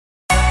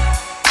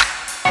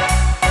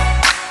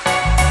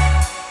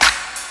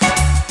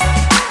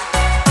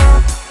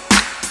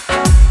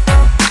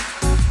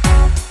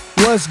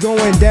What's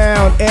going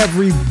down,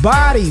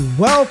 everybody?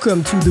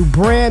 Welcome to the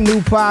brand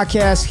new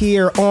podcast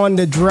here on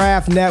the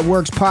Draft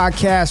Network's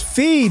podcast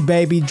feed,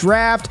 baby.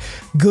 Draft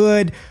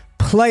Good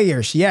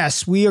Players.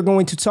 Yes, we are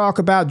going to talk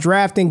about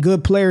drafting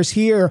good players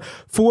here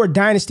for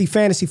Dynasty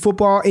Fantasy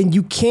Football, and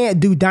you can't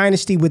do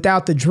Dynasty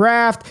without the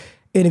draft.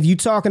 And if you're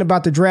talking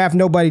about the draft,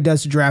 nobody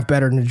does the draft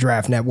better than the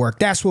Draft Network.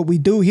 That's what we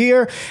do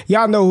here.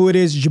 Y'all know who it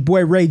is. It's your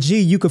boy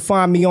RayG. You can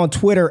find me on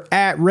Twitter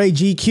at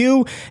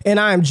RayGQ. And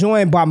I am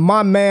joined by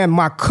my man,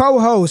 my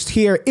co-host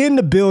here in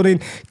the building,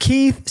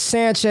 Keith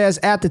Sanchez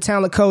at the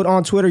Talent Code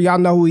on Twitter. Y'all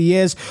know who he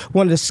is.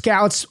 One of the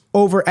scouts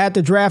over at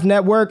the Draft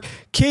Network.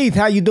 Keith,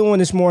 how you doing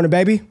this morning,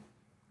 baby?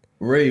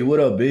 Ray, what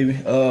up, baby?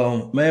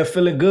 Man,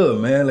 feeling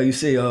good, man. Like you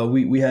say,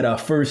 we had our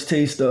first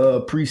taste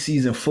of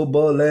preseason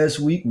football last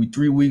week. We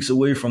 3 weeks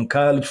away from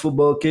college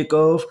football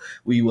kickoff.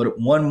 We were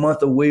 1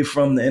 month away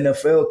from the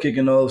NFL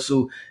kicking off.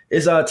 So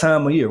it's our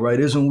time of year, right?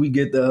 It's when we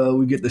get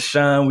the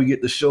shine, we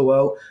get the show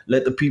out,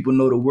 let the people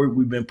know the work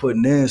we've been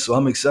putting in. So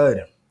I'm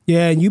excited.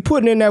 Yeah, and you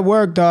putting in that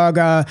work, dog.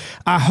 I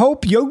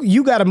hope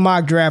you got a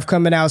mock draft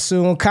coming out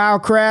soon. Kyle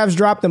Krabs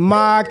dropped a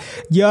mock.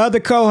 Your other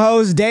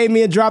co-host,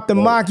 Damien, dropped a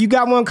mock. You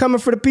got one coming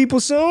for the people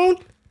soon?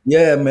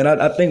 Yeah, man,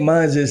 I think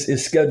mine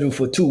is scheduled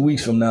for 2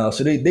 weeks from now.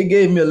 So they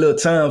gave me a little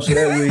time so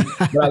that way,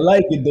 but I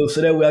like it though.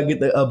 So that way I get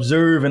to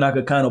observe and I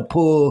could kind of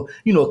pull,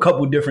 a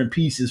couple different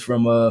pieces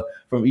from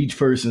each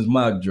person's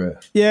mock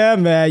draft. Yeah,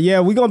 man. Yeah,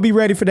 we're going to be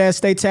ready for that.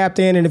 Stay tapped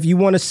in. And if you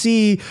want to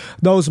see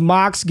those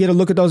mocks, get a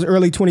look at those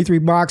early 23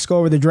 mocks, go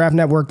over to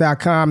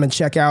draftnetwork.com and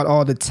check out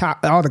all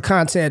the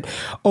content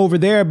over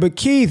there. But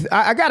Keith,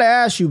 I got to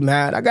ask you,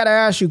 man. I got to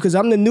ask you because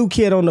I'm the new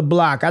kid on the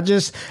block. I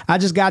just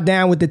got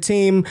down with the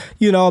team,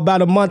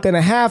 about a month and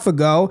a half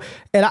ago.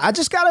 And I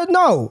just got to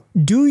know,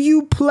 do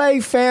you play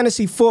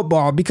fantasy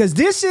football? Because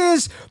this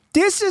is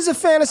a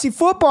fantasy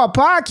football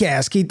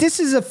podcast, Keith. This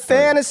is a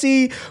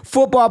fantasy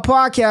football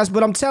podcast,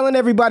 but I'm telling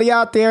everybody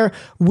out there,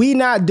 we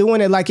not doing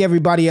it like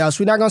everybody else.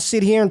 We're not going to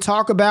sit here and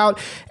talk about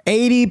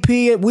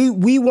ADP.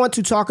 We want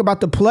to talk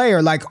about the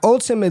player. Like,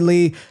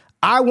 ultimately,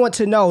 I want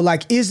to know,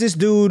 is this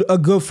dude a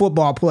good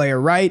football player,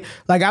 right?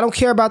 I don't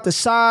care about the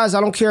size. I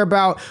don't care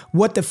about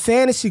what the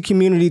fantasy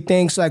community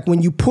thinks.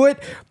 When you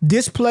put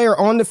this player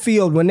on the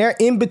field, when they're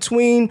in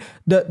between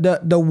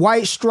the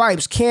white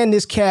stripes, can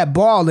this cat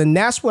ball? And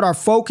that's what our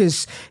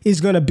focus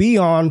is going to be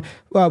on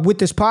with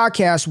this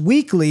podcast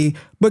weekly.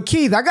 But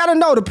Keith, I got to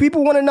know, the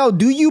people want to know,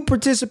 do you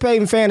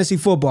participate in fantasy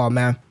football,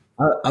 man?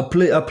 I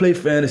play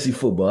fantasy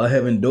football. I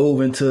haven't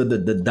dove into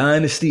the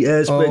dynasty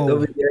aspect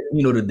of it yet.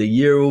 The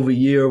year over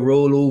year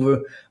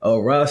rollover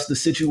roster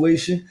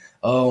situation.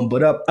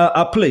 But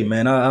I play,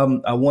 man.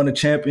 I won a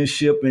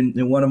championship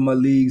in one of my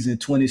leagues in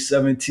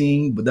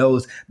 2017, but that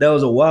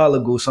was a while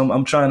ago. So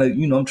I'm trying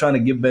to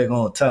get back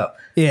on top.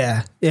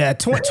 Yeah.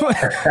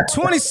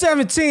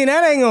 2017,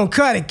 that ain't gonna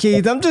cut it,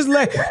 Keith. I'm just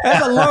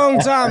that's a long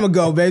time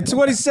ago, man.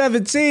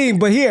 2017.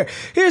 But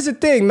here's the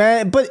thing,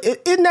 man. But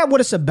isn't that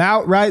what it's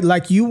about, right?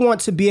 You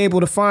want to be able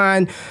to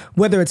find,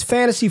 whether it's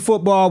fantasy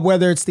football,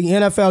 whether it's the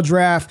NFL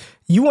draft,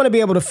 you want to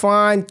be able to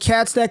find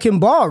cats that can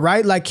ball,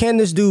 right? Can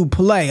this dude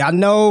play? I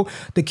know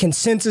the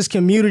consensus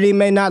community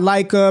may not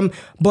like him,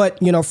 but,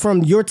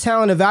 from your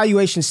talent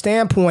evaluation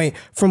standpoint,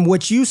 from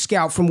what you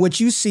scout, from what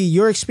you see,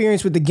 your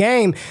experience with the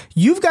game,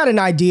 you've got an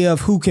idea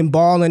of who can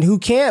ball and who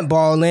can't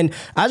ball. And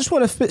I just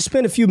want to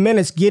spend a few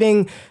minutes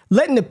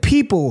letting the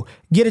people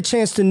get a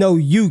chance to know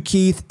you,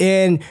 Keith,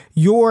 and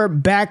your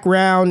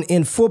background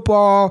in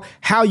football,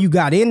 how you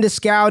got into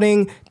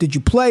scouting. Did you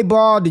play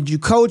ball? Did you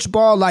coach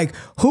ball?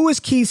 Who is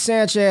Keith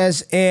Sanchez,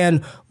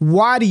 and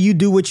why do you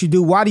do what you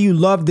do? Why do you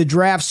love the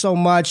draft so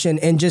much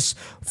and just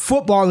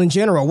football in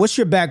general? What's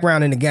your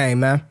background in the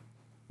game, man?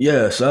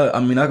 Yes, I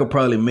could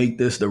probably make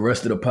this the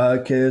rest of the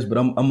podcast, but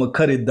I'm gonna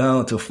cut it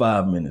down to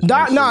 5 minutes.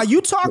 Talk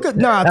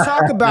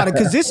about it,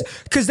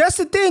 because that's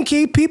the thing,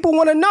 Keith. People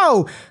want to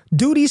know,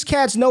 do these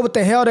cats know what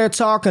the hell they're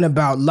talking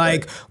about?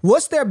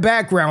 What's their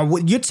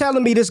background? You're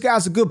telling me this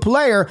guy's a good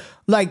player.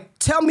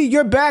 Tell me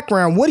your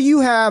background. What do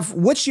you have?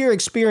 What's your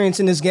experience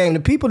in this game? The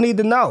people need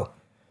to know.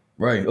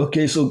 Right.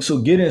 Okay. So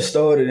getting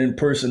started in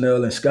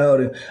personnel and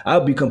scouting,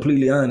 I'll be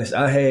completely honest.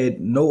 I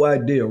had no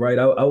idea. Right.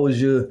 I was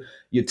your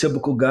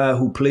typical guy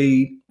who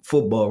played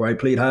football. Right.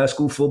 Played high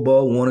school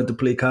football. Wanted to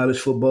play college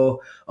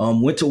football.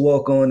 Went to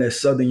walk on at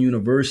Southern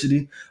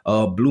University.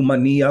 Blew my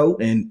knee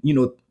out, and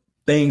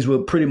things were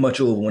pretty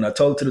much over. When I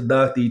talked to the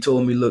doctor, he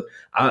told me, "Look,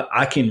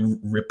 I can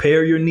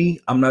repair your knee.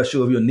 I'm not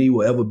sure if your knee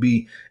will ever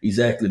be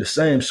exactly the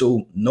same."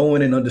 So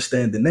knowing and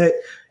understanding that,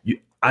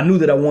 I knew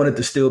that I wanted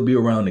to still be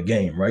around the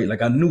game, right?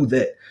 I knew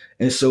that.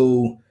 And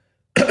so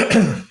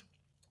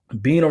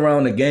being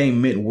around the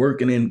game meant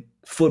working in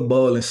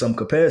football in some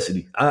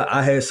capacity.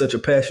 I had such a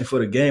passion for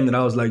the game that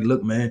I was like,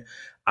 look, man,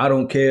 I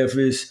don't care if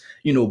it's,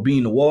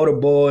 being the water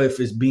boy, if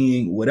it's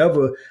being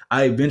whatever,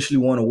 I eventually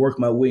want to work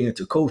my way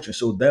into coaching.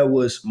 So that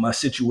was my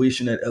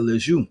situation at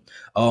LSU.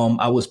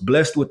 I was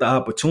blessed with the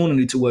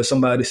opportunity to where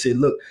somebody said,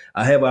 look,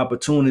 I have an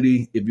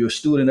opportunity. If you're a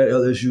student at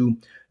LSU,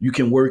 you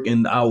can work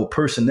in our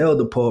personnel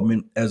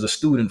department as a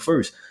student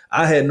first.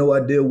 I had no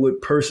idea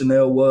what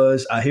personnel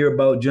was. I hear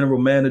about general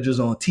managers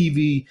on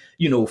TV,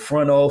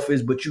 front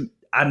office, but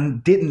I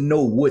didn't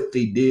know what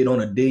they did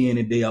on a day in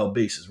and day out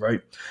basis,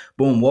 right?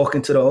 Boom, walk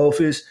into the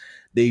office.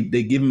 They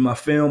give me my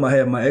film. I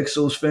have my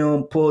Exos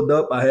film pulled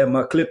up. I have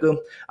my clicker.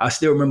 I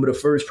still remember the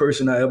first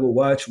person I ever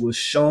watched was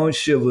Sean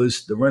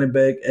Shivers, the running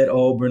back at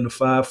Auburn, the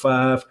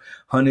 5'5",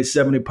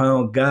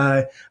 170-pound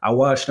guy. I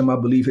watched him, I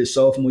believe, his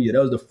sophomore year.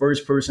 That was the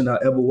first person I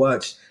ever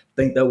watched. I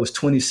think that was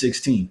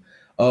 2016.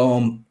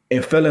 And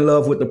fell in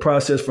love with the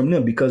process from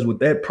them, because with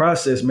that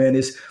process,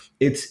 man,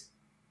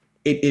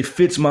 it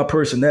fits my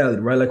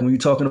personality, right? Like when you're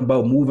talking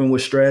about moving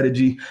with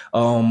strategy,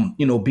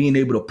 being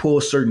able to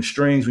pull certain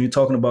strings, when you're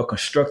talking about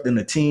constructing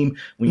a team,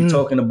 when you're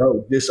talking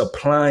about this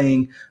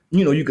applying,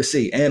 you could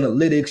say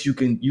analytics,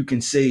 you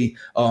can say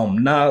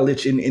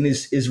knowledge, and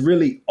it's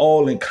really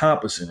all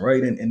encompassing,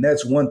 right? And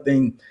that's one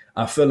thing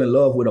I fell in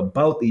love with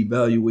about the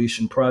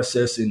evaluation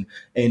process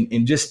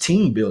and just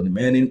team building,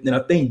 man. And I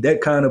think that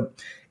kind of,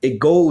 it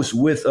goes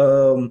with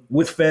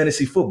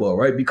fantasy football,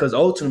 right? Because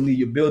ultimately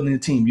you're building a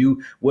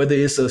team. Whether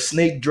it's a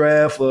snake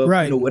draft or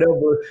right, whatever,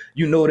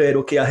 that,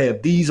 okay, I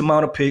have these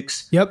amount of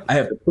picks. Yep. I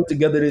have to put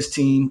together this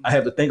team. I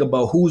have to think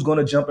about who's going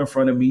to jump in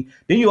front of me.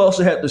 Then you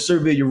also have to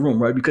survey your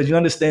room, right? Because you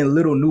understand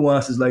little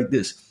nuances like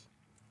this.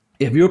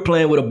 If you're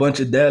playing with a bunch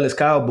of Dallas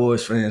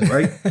Cowboys fans,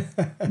 right?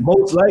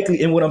 Most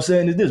likely, and what I'm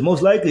saying is this,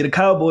 most likely the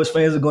Cowboys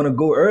fans are going to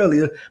go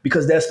earlier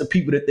because that's the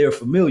people that they're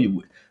familiar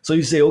with. So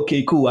you say,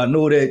 okay, cool. I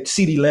know that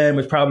CeeDee Lamb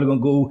is probably going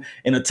to go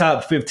in the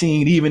top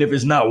 15, even if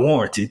it's not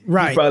warranted.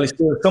 Right.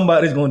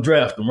 Somebody's going to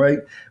draft him, right?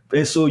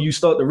 And so you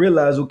start to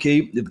realize, okay,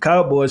 if the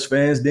Cowboys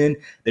fans, then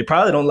they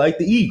probably don't like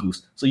the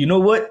Eagles. So you know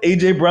what?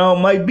 A.J.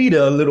 Brown might be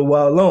there a little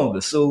while longer.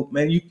 So,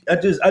 man, I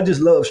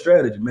just love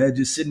strategy, man.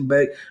 Just sitting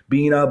back,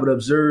 being able to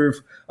observe,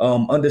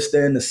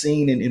 understand the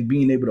scene and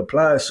being able to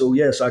apply. So,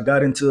 yes, I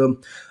got into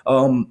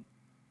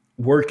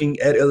working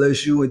at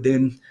LSU and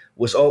then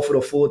was offered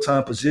a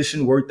full-time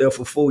position, worked there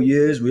for 4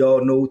 years. We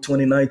all know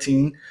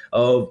 2019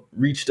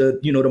 reached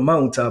the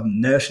mountaintop,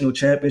 national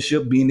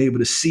championship, being able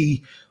to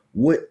see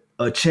what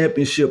a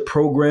championship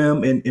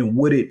program and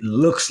what it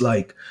looks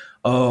like,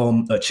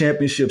 a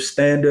championship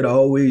standard. I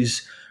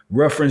always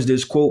reference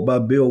this quote by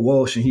Bill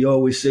Walsh, and he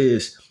always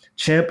says,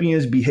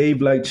 champions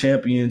behave like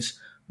champions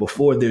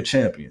before they're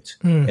champions.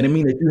 And I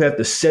mean that you have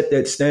to set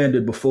that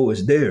standard before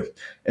it's there.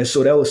 And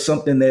so that was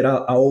something that I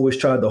always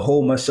tried to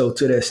hold myself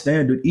to that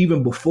standard,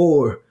 even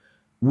before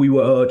we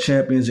were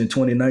champions in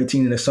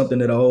 2019. And that's something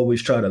that I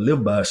always try to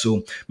live by.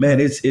 So, man,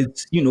 it's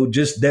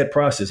just that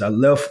process. I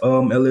left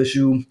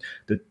LSU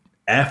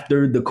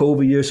after the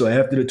COVID year, so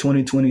after the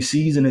 2020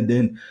 season, and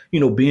then,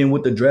 being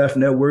with the Draft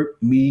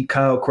Network, me,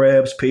 Kyle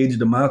Krabs, Paige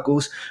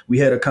DeMarcos, we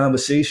had a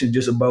conversation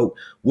just about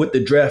what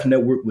the Draft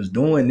Network was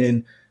doing,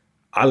 and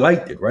I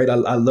liked it, right?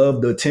 I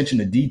love the attention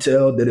to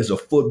detail that is a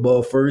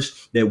football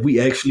first, that we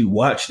actually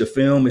watch the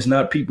film. It's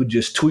not people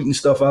just tweeting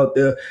stuff out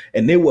there,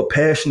 and they were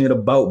passionate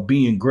about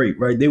being great,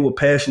 right? They were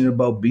passionate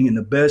about being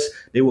the best.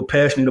 They were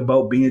passionate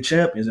about being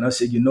champions. And I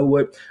said, you know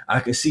what? I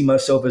can see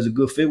myself as a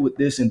good fit with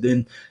this. And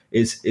then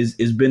it's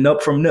been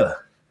up from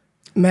there.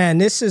 Man,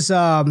 this is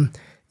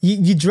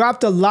you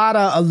dropped a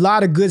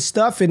lot of good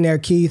stuff in there,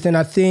 Keith, and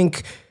I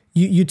think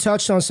you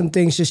touched on some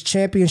things, just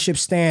championship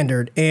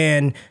standard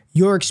and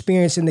your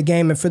experience in the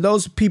game. And for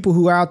those people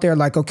who are out there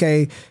like,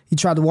 okay, you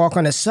tried to walk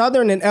on it.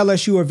 Southern and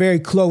LSU are very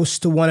close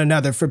to one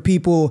another for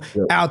people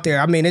out there.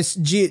 I mean, it's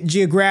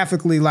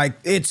geographically like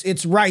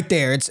it's right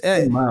there. It's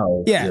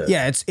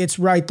it's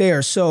right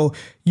there. So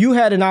you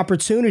had an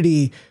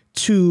opportunity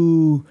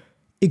to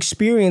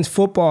experience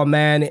football,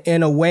 man,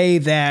 in a way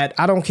that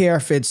I don't care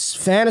if it's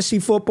fantasy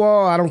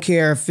football. I don't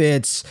care if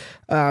it's,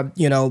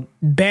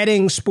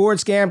 betting,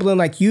 sports gambling.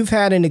 Like, you've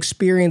had an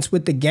experience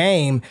with the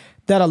game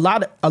that a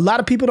lot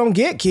of people don't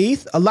get,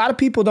 Keith. A lot of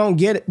people don't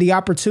get the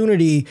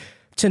opportunity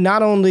to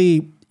not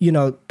only,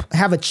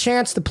 have a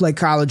chance to play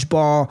college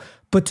ball,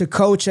 but to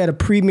coach at a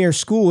premier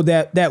school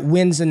that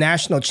wins a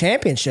national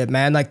championship,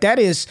 man. Like, that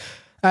is,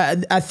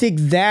 I think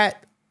that,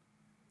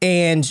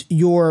 and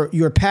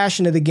your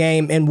passion of the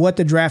game and what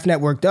the Draft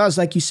Network does,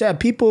 like you said,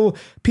 people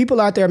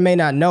out there may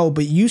not know,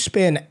 but you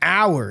spend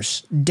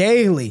hours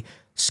daily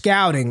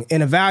scouting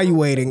and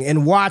evaluating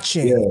and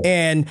watching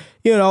and,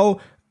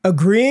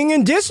 agreeing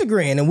and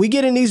disagreeing. And we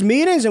get in these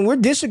meetings and we're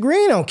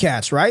disagreeing on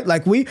cats, right?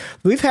 Like we've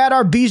had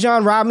our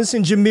Bijan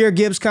Robinson, Jahmyr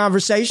Gibbs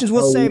conversations.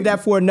 We'll save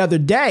that for another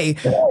day.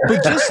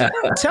 But just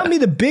tell me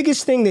the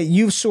biggest thing that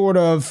you've sort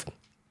of,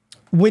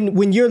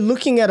 when you're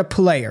looking at a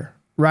player,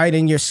 right,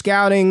 and you're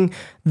scouting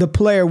the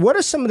player, what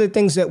are some of the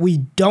things that we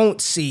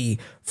don't see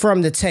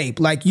from the tape?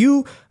 Like,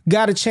 you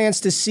got a chance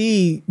to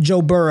see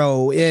Joe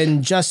Burrow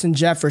and Justin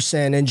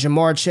Jefferson and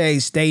Jamar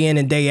Chase day in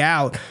and day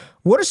out.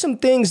 What are some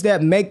things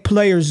that make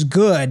players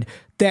good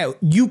that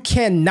you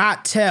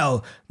cannot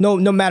tell no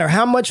matter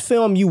how much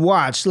film you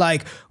watch?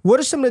 Like, what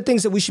are some of the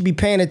things that we should be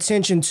paying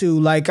attention to?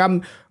 Like,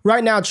 I'm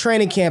right now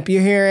training camp,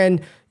 you're hearing,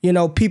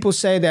 people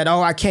say that,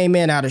 oh, I came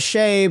in out of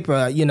shape,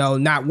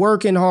 not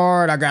working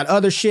hard, I got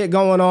other shit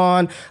going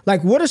on.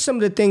 Like, what are some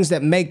of the things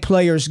that make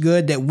players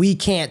good that we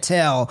can't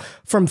tell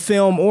from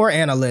film or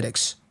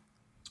analytics?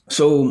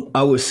 So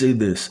I would say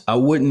this. I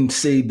wouldn't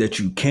say that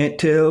you can't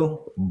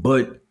tell,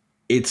 but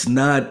it's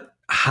not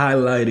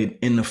highlighted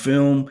in the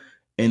film,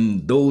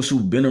 and those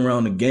who've been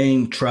around the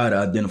game try to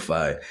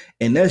identify it.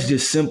 And that's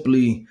just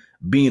simply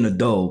being a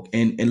dog.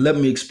 And let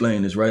me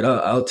explain this, right?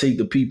 I'll take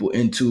the people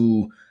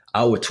into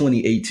our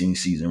 2018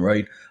 season,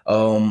 right?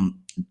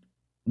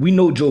 We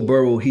know Joe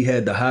Burrow, he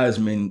had the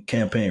Heisman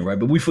campaign, right?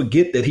 But we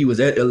forget that he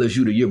was at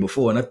LSU the year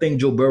before. And I think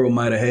Joe Burrow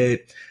might have had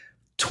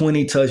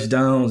 20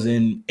 touchdowns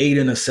and 8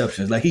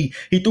 interceptions. Like he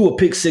threw a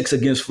pick 6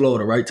 against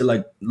Florida, right? To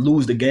like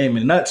lose the game,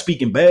 and not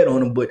speaking bad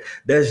on him, but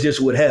that's just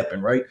what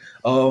happened, right?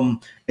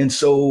 And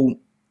so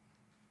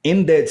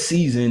in that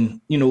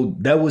season,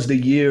 that was the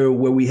year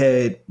where we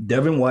had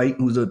Devin White,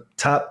 who's a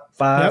top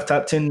 5,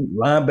 top 10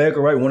 linebacker,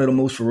 right? One of the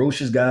most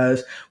ferocious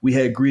guys. We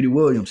had Greedy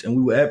Williams, and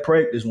we were at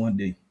practice one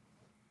day.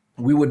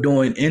 We were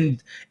doing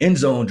end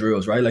zone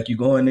drills, right? Like you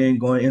going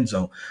end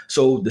zone.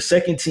 So the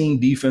second team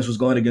defense was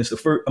going against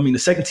the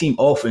second team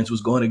offense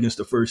was going against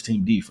the first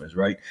team defense,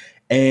 right?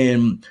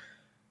 And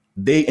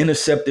they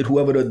intercepted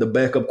whoever the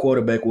backup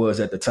quarterback was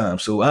at the time.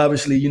 So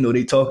obviously,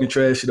 they talking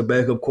trash to the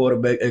backup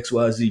quarterback,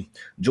 XYZ.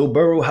 Joe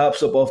Burrow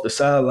hops up off the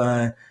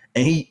sideline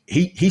and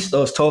he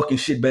starts talking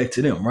shit back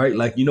to them, right?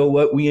 Like, you know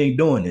what? We ain't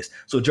doing this.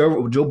 So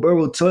Joe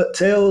Burrow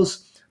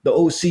tells the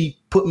OC,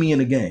 put me in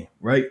the game,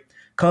 right?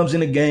 Comes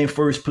in the game,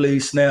 first play,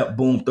 snap,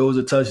 boom, throws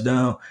a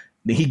touchdown.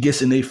 Then he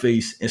gets in their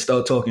face and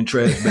start talking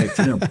trash back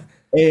to them.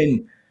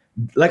 And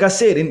like I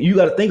said, and you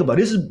got to think about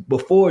it, this is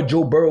before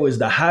Joe Burrow is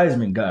the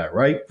Heisman guy,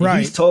 right? Right.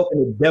 He's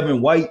talking to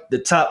Devin White, the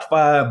top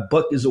 5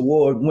 Buckets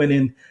Award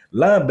winning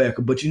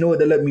linebacker. But you know what?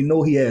 That let me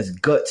know he has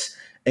guts.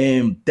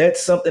 And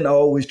that's something I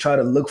always try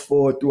to look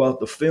for throughout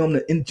the film,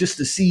 and just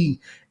to see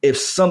if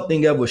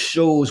something ever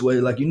shows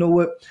where, like, you know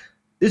what?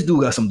 This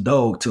dude got some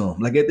dog to him.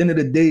 Like, at the end of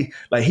the day,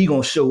 like, he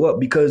gonna show up,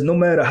 because no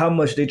matter how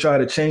much they try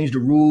to change the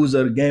rules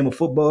of the game of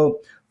football,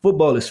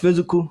 football is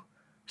physical,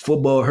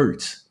 football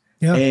hurts.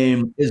 Yeah.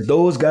 And it's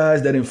those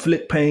guys that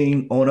inflict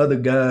pain on other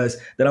guys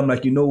that I'm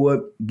like, you know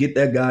what, get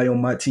that guy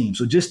on my team.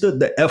 So just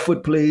the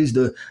effort plays,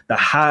 the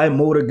high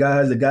motor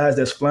guys, the guys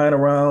that's flying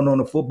around on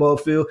the football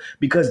field,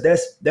 because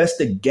that's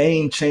the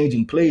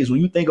game-changing plays.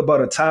 When you think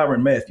about a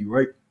Tyrann Mathieu,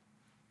 right?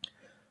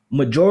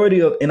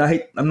 Majority of, and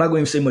I'm not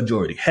going to say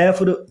majority, half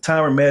of the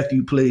Tyrann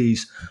Mathieu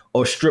plays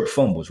are strip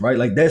fumbles, right?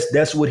 Like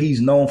that's what he's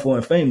known for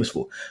and famous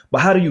for. But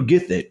how do you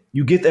get that?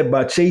 You get that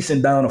by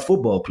chasing down a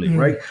football play,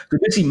 right? Because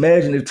just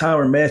imagine if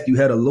Tyrann Mathieu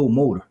had a low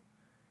motor,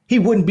 he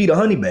wouldn't be the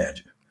honey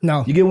badger.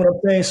 No, you get what I'm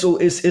saying? So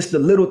it's the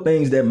little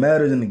things that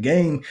matters in the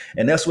game,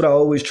 and that's what I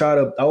always try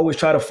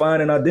to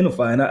find and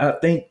identify. And I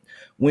think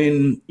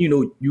when,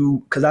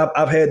 because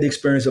I've had the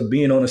experience of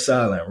being on the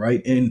sideline,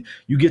 right? And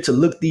you get to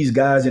look these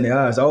guys in the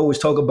eyes. I always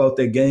talk about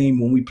that game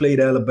when we played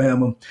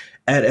Alabama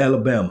at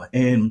Alabama.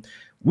 And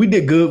we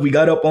did good. We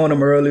got up on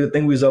them early. I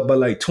think we was up by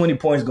like 20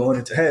 points going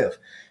into half.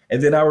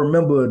 And then I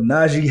remember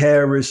Najee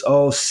Harris,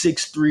 all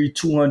 6'3",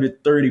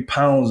 230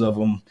 pounds of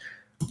them,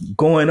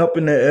 going up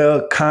in the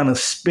air, kind of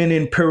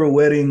spinning,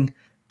 pirouetting,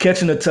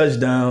 catching a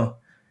touchdown.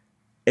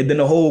 And then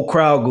the whole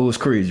crowd goes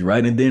crazy,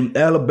 right? And then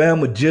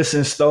Alabama just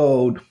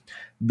installed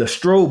the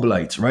strobe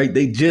lights, right?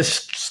 They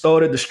just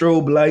started the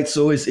strobe lights,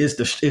 so it's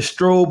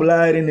strobe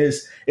light, and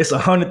it's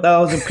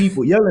 100,000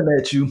 people yelling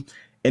at you.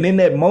 And in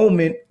that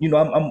moment,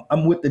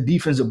 I'm with the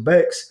defensive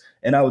backs,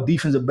 and our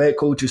defensive back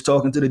coach is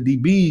talking to the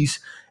DBs,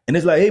 and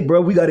it's like, hey,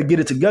 bro, we got to get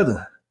it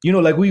together.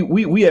 Like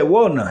we at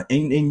war now,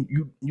 and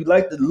you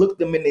like to look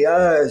them in the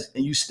eyes,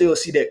 and you still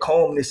see that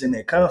calmness and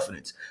that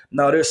confidence.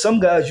 Now, there's some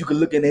guys you can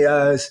look in their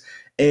eyes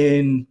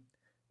and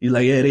you're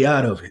like, yeah, they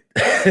out of it.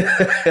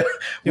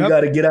 We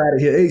got to get out of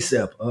here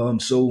ASAP.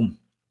 So,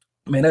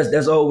 man,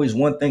 that's always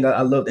one thing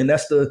I love. And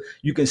that's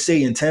you can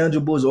say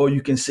intangibles, or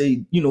you can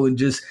say,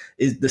 just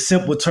is the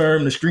simple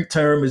term, the street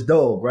term is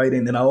dog, right?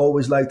 And then I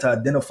always like to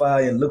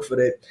identify and look for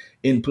that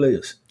in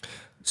players.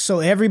 So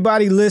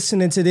everybody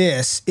listening to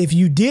this, if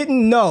you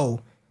didn't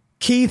know,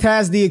 Keith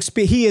has the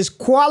experience. He is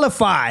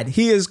qualified.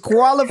 He is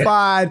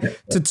qualified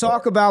to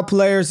talk about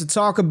players, to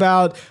talk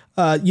about,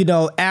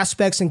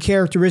 aspects and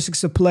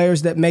characteristics of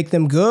players that make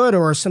them good,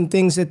 or some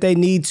things that they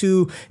need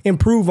to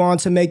improve on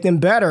to make them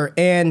better.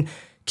 And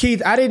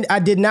Keith, I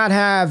did not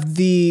have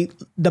the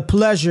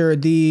pleasure,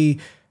 the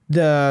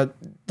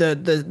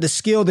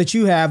skill that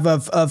you have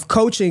of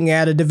coaching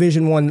at a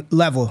Division I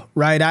level,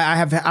 right?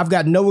 I've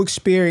got no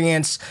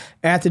experience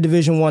at the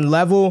Division I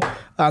level.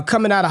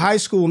 Coming out of high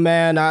school,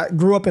 man, I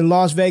grew up in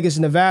Las Vegas,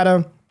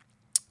 Nevada.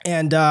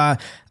 And I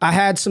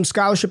had some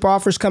scholarship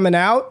offers coming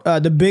out.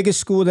 The biggest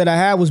school that I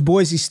had was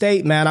Boise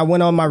State, man. I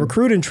went on my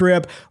recruiting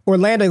trip.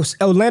 Orlando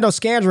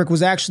Scandrick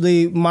was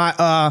actually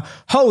my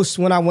host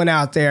when I went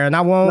out there. And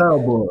I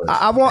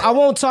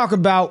won't talk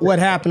about what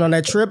happened on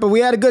that trip, but we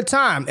had a good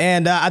time.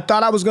 And I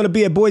thought I was going to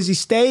be at Boise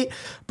State,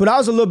 but I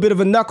was a little bit of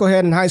a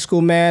knucklehead in high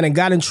school, man, and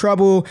got in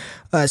trouble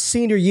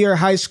senior year of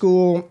high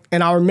school.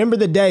 And I remember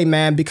the day,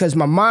 man, because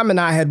my mom and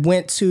I had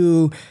went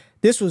to...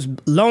 This was a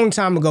long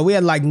time ago. We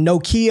had like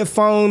Nokia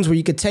phones where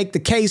you could take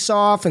the case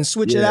off and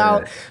switch it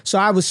out. So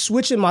I was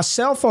switching my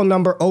cell phone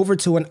number over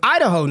to an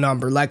Idaho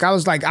number. Like I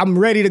was like, I'm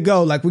ready to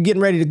go. Like we're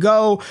getting ready to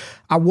go.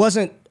 I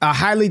wasn't a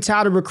highly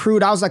touted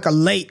recruit. I was like a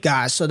late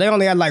guy. So they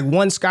only had like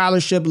one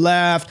scholarship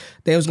left.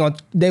 They was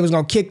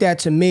gonna kick that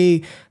to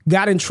me.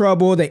 Got in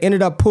trouble. They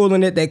ended up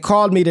pulling it. They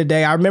called me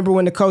today. I remember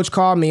when the coach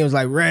called me, he was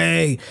like,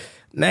 Ray,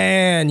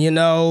 man,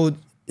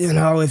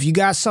 if you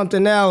got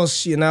something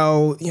else, we're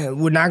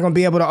not going to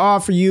be able to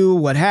offer you.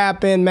 What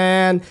happened,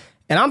 man?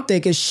 And I'm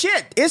thinking,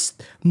 shit, it's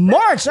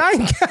March.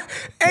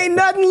 Ain't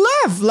nothing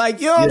left. Like,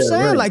 you know what I'm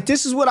saying? Right. Like,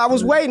 this is what I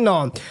was waiting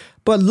on.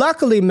 But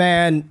luckily,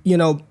 man,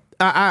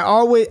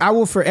 I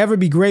will forever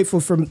be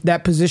grateful for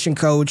that position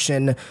coach.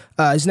 And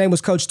his name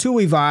was Coach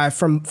Tuivai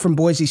from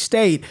Boise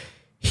State.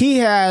 He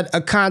had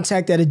a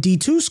contact at a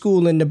D2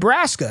 school in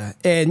Nebraska.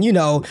 And,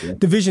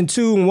 Division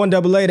II and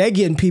 1AA, they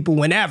getting people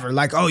whenever.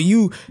 Like, oh,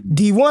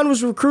 D1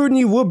 was recruiting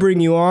you, we'll bring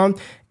you on.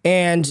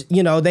 And,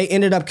 they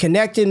ended up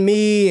connecting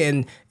me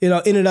and,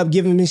 ended up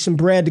giving me some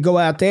bread to go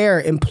out there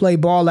and play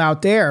ball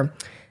out there.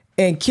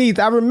 And Keith,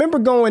 I remember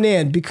going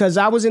in because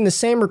I was in the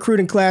same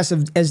recruiting class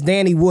as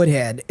Danny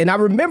Woodhead. And I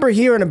remember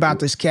hearing about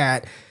this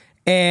cat.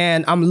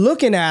 And I'm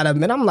looking at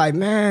him, and I'm like,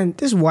 man,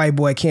 this white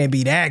boy can't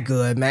be that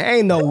good, man.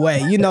 Ain't no way.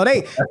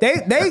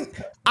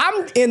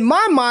 I'm in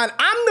my mind,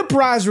 I'm the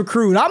prize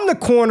recruit. I'm the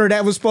corner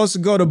that was supposed to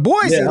go to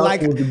Boise. Yeah,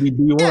 like, to be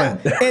D1. Yeah.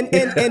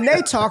 And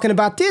they talking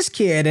about this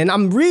kid, and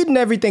I'm reading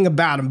everything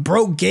about him.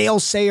 Broke Gale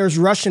Sayers'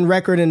 rushing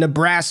record in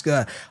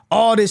Nebraska,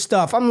 all this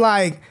stuff. I'm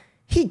like,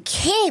 he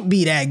can't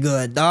be that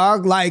good,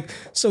 dog. Like,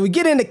 so we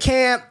get into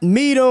camp,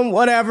 meet him,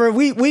 whatever.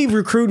 We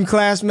recruiting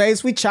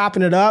classmates, we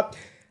chopping it up.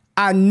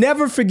 I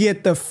never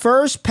forget the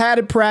first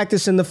padded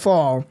practice in the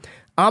fall.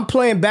 I'm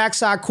playing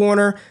backside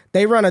corner.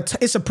 They run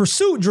it's a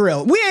pursuit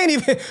drill. We ain't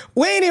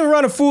even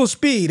run a full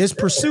speed. It's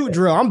pursuit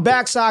drill. I'm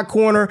backside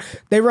corner.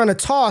 They run a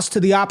toss to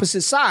the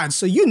opposite side.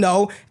 So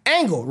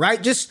angle,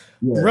 right? Just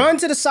run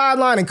to the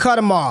sideline and cut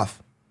them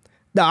off.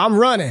 Now I'm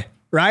running,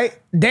 right?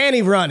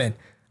 Danny running.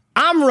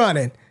 I'm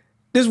running.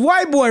 This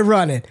white boy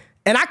running.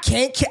 And I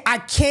can't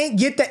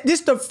get that. This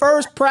is the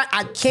first practice.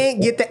 I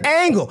can't get the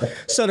angle.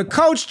 So the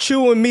coach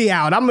chewing me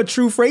out. I'm a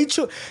true friend.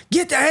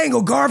 Get the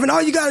angle, Garvin.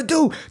 All you got to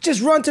do,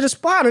 just run to the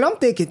spot. And I'm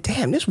thinking,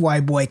 damn, this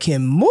white boy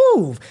can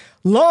move.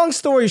 Long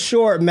story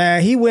short,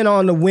 man, he went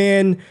on to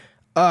win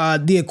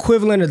the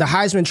equivalent of the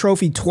Heisman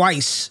Trophy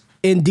twice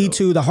in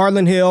D2, the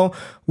Harlan Hill.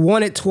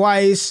 Won it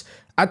twice.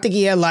 I think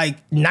he had like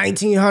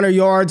 1,900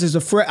 yards as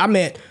a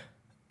freshman.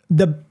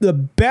 The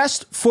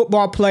best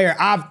football player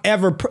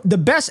the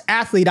best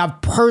athlete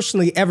I've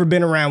personally ever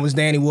been around was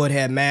Danny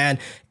Woodhead, man.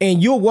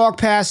 And you'll walk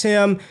past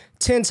him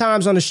 10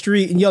 times on the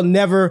street and you'll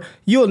never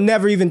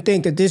even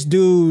think that this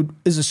dude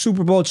is a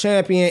Super Bowl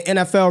champion,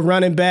 NFL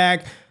running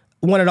back,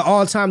 one of the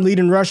all-time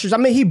leading rushers. I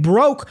mean,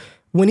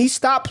 when he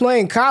stopped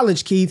playing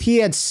college, Keith, he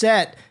had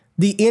set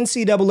the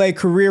NCAA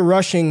career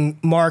rushing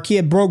mark. He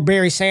had broke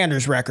Barry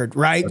Sanders' record,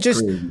 right? That's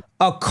just crazy.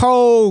 A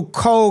cold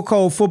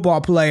football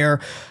player.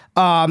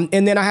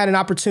 And then I had an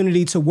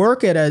opportunity to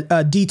work at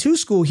a D2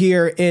 school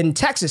here in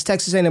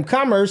Texas A&M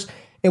Commerce,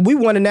 and we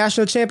won a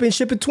national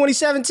championship in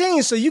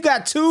 2017. So you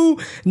got two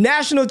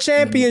national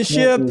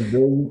championship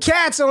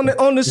cats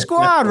on the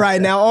squad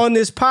right now on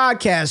this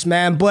podcast,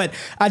 man. But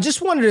I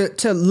just wanted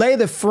to lay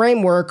the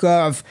framework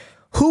of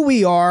who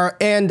we are.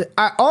 And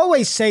I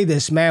always say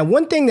this, man.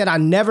 One thing that I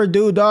never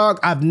do, dog,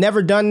 I've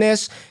never done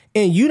this,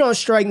 and you don't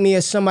strike me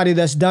as somebody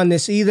that's done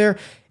this either,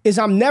 is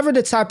I'm never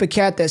the type of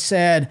cat that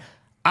said,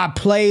 I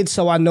played,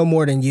 so I know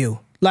more than you.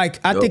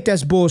 Like, I think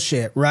that's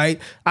bullshit, right?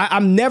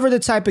 I'm never the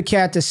type of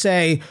cat to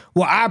say,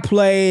 well, I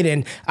played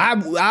and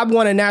I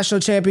won a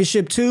national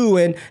championship too,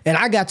 and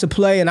I got to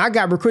play and I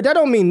got recruited. That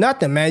don't mean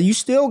nothing, man. You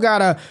still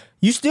gotta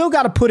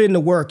put in the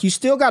work. You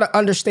still gotta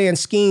understand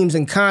schemes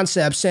and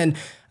concepts. And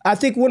I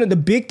think one of the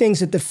big things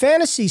that the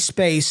fantasy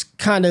space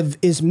kind of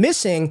is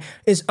missing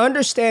is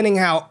understanding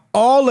how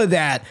all of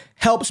that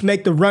helps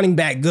make the running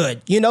back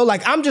good.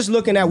 Like I'm just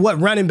looking at what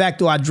running back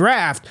do I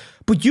draft,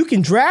 but you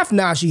can draft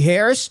Najee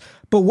Harris.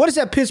 But what does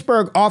that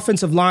Pittsburgh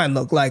offensive line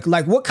look like?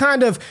 Like what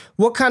kind of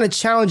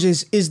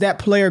challenges is that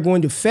player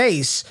going to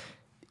face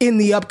in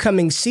the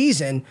upcoming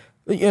season?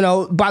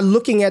 By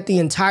looking at the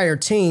entire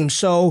team.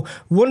 So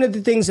one of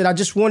the things that I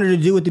just wanted to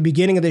do at the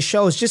beginning of the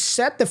show is just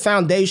set the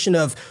foundation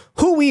of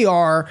who we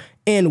are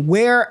and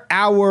where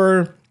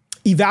our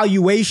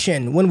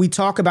evaluation when we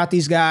talk about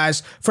these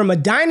guys from a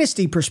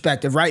dynasty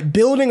perspective, right?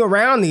 Building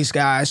around these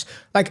guys,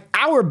 like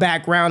our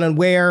background and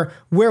where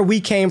we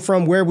came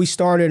from, where we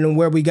started and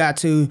where we got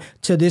to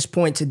this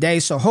point today.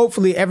 So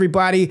hopefully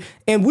everybody,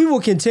 and we will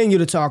continue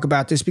to talk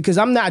about this because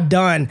I'm not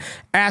done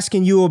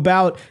asking you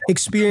about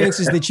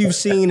experiences that you've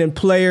seen in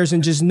players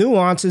and just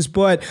nuances,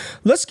 but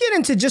let's get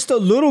into just a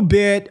little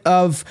bit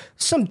of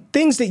some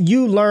things that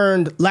you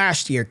learned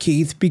last year,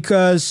 Keith,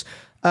 because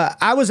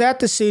I was at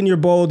the Senior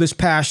Bowl this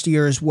past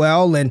year as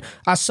well, and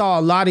I saw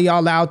a lot of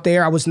y'all out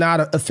there. I was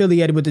not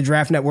affiliated with the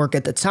Draft Network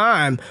at the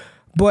time,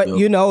 but,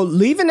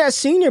 leaving that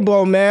Senior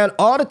Bowl, man,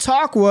 all the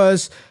talk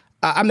was,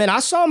 I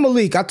saw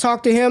Malik. I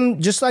talked to him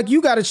just like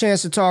you got a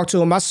chance to talk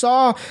to him. I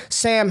saw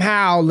Sam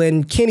Howell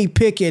and Kenny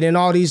Pickett and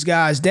all these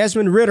guys,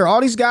 Desmond Ridder,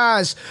 all these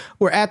guys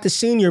were at the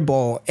Senior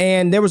Bowl,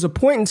 and there was a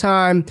point in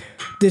time,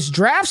 this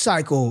draft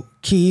cycle,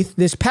 Keith,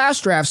 this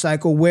past draft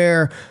cycle,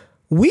 where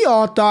we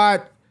all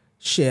thought,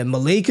 shit,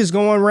 Malik is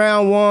going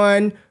round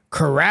 1.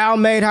 Corral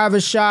might have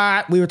a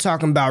shot. We were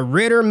talking about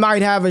Ridder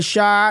might have a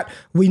shot.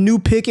 We knew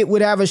Pickett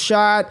would have a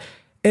shot.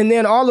 And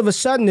then all of a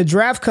sudden the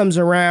draft comes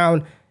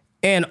around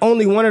and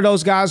only one of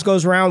those guys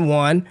goes round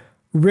 1.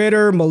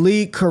 Ridder,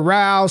 Malik,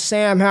 Corral,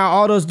 Sam Howell,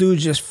 all those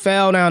dudes just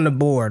fell down the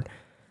board.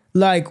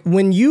 Like,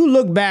 when you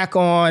look back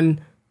on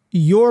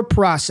your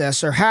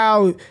process or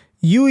how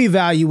you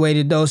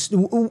evaluated those,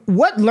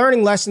 what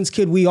learning lessons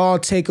could we all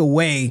take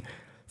away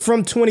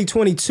from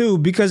 2022?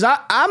 Because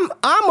I'm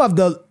of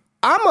the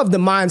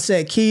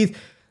mindset, Keith,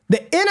 the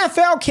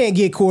NFL can't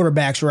get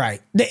quarterbacks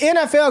right. The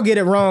NFL get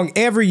it wrong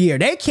every year.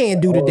 They can't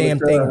do the damn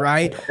thing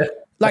right.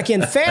 Like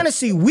in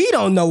fantasy, we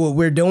don't know what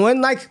we're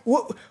doing. Like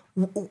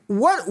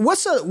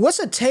what's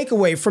a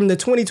takeaway from the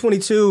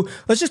 2022?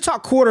 Let's just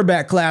talk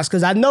quarterback class,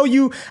 because I know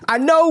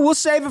we'll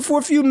save it for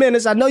a few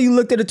minutes. I know you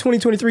looked at a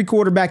 2023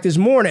 quarterback this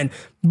morning,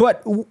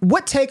 but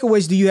what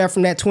takeaways do you have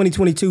from that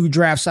 2022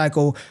 draft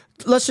cycle?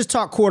 Let's just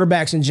talk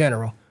quarterbacks in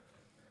general.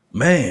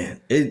 Man,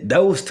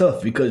 that was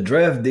tough because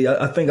draft day,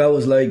 I think I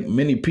was like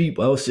many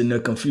people, I was sitting there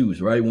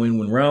confused, right?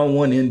 When round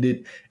 1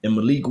 ended and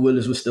Malik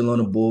Willis was still on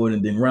the board,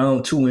 and then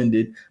round 2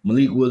 ended,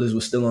 Malik Willis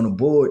was still on the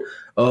board.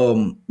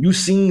 You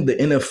seen the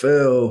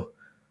NFL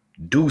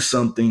do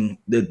something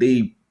that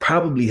they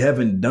probably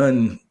haven't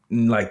done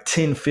in like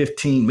 10,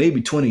 15,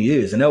 maybe 20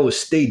 years, and that was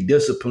stay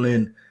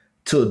disciplined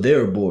to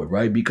their board,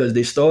 right? Because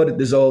they started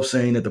this off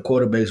saying that the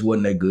quarterbacks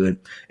wasn't that good,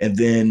 and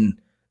then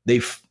they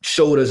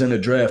showed us in the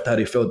draft how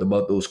they felt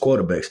about those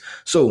quarterbacks.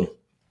 So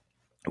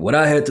what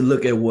I had to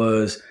look at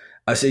was,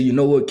 I said, you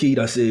know what, Keith?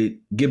 I said,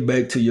 get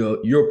back to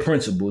your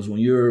principles when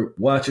you're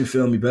watching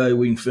film,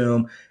 evaluating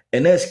film,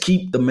 and that's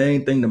keep the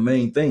main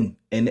thing,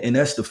 and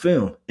that's the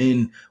film.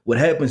 And what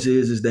happens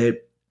is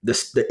that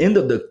the end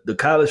of the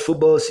college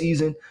football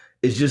season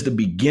is just the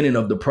beginning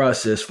of the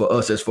process for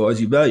us as far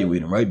as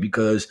evaluating, right?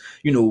 Because,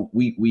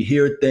 we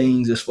hear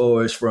things as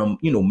far as from,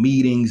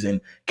 meetings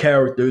and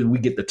characters. We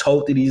get to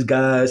talk to these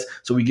guys.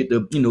 So we get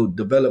to,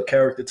 develop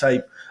character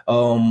type,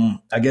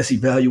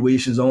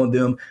 evaluations on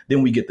them.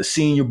 Then we get the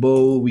Senior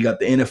Bowl. We got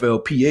the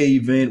NFLPA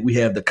event. We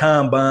have the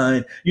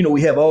Combine.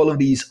 We have all of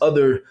these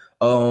other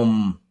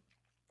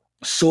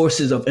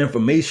sources of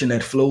information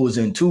that flows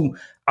into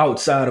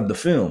outside of the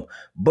film.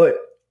 But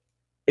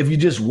if you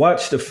just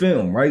watch the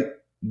film, right,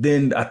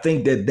 then I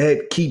think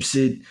that keeps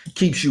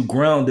you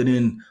grounded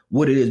in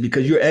what it is,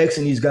 because you're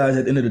asking these guys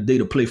at the end of the day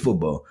to play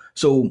football.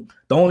 So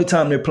the only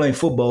time they're playing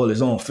football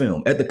is on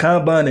film. At the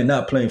Combine, they're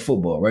not playing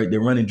football, right? They're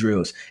running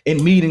drills.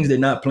 In meetings, they're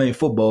not playing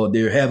football.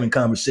 They're having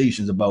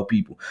conversations about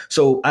people.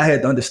 So I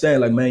had to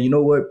understand, like, man, you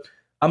know what?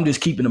 I'm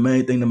just keeping the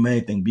main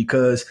thing,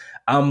 because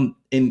I'm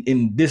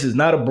in this is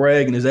not a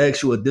brag, and it's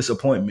actually a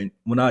disappointment.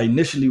 When I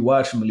initially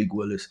watched Malik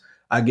Willis,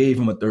 I gave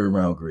him a 3rd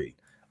round grade.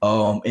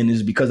 And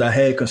it's because I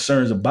had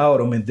concerns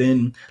about him. And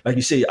then, like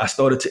you say, I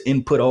started to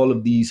input all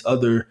of these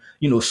other,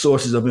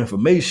 sources of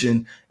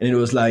information. And it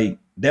was like,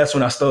 that's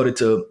when I started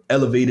to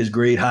elevate his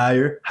grade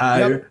higher.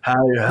 And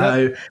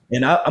I'm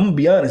going to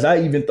be honest,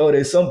 I even thought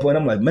at some point,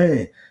 I'm like,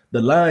 man,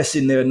 the line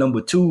sitting there at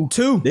number 2.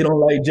 They don't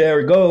like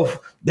Jared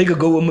Goff. They could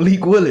go with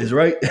Malik Willis,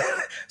 right?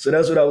 So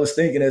that's what I was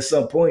thinking at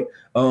some point.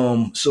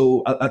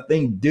 So I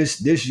think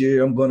this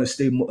year I'm going to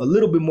stay a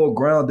little bit more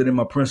grounded in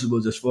my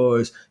principles as far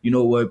as,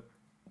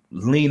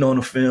 lean on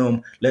the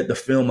film, let the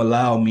film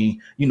allow me,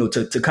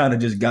 to kind of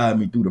just guide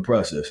me through the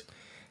process.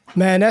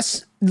 Man,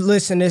 it's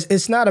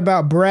not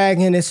about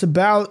bragging. It's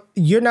about,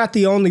 you're not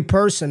the only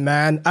person,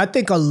 man. I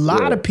think a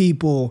lot of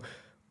people,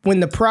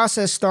 when the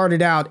process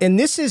started out, and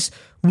this is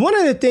one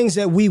of the things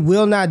that we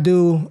will not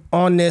do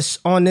on this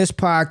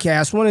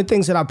podcast, one of the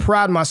things that I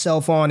pride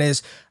myself on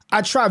is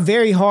I try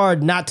very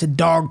hard not to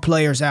dog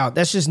players out.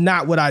 That's just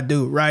not what I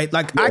do, right?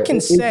 Like, I can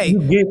say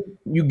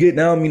you get.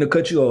 Now I don't mean to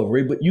cut you off,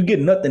 Ray, but you get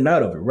nothing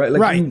out of it, right?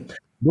 Like, right.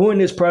 During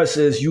this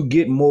process, you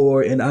get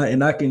more, and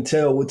I can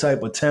tell what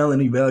type of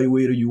talent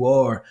evaluator you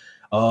are,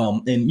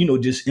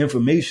 and just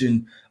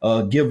information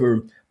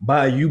giver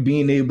by you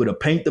being able to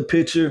paint the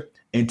picture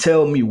and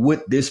tell me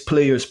what this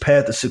player's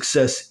path of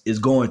success is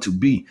going to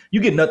be.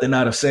 You get nothing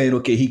out of saying,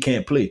 okay, he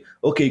can't play.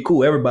 Okay,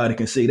 cool. Everybody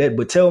can say that.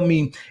 But tell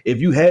me,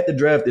 if you had to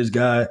draft this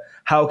guy,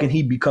 how can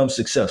he become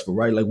successful,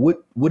 right? Like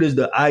what is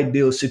the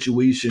ideal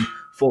situation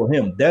for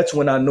him? That's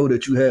when I know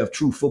that you have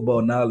true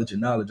football knowledge and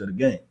knowledge of the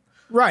game.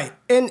 Right.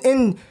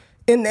 And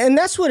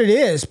that's what it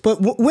is. But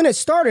when it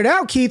started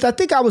out, Keith, I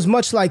think I was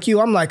much like you.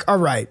 I'm like, all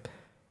right,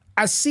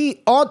 I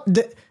see all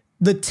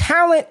the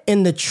talent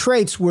and the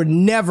traits were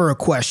never a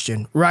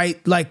question,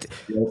 right? Like,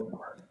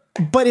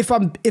 but if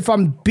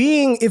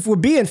we're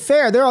being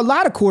fair, there are a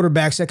lot of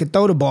quarterbacks that can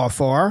throw the ball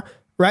far,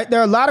 right? There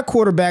are a lot of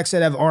quarterbacks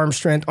that have arm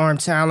strength, arm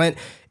talent.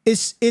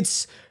 It's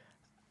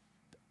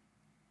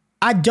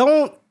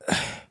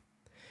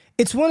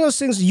one of those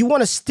things you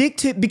want to stick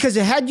to, because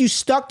had you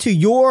stuck to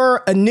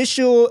your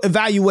initial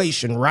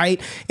evaluation,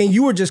 right, and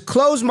you were just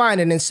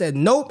closed-minded and said,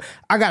 nope,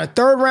 I got a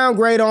 3rd round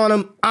grade on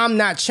him, I'm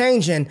not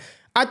changing.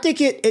 I think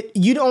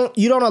you don't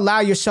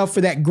allow yourself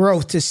for that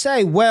growth to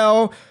say,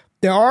 well,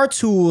 there are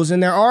tools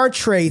and there are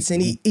traits,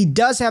 and he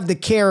does have the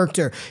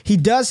character, he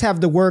does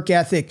have the work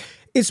ethic.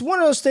 It's one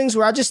of those things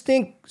where I just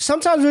think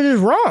sometimes we're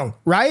just wrong,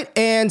 right?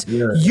 And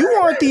you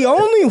aren't the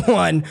only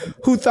one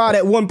who thought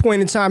at one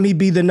point in time he'd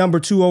be the number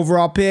 2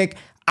 overall pick.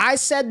 I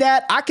said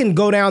that. I can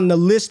go down the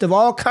list of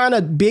all kind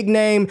of big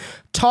name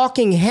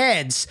talking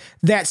heads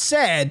that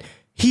said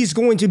he's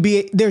going to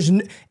be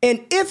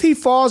and if he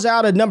falls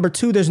out at number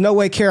 2, there's no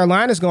way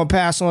Carolina's going to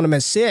pass on him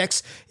at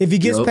 6. If he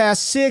gets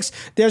past 6,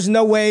 there's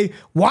no way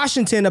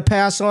Washington to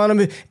pass on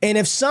him. And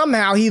if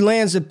somehow he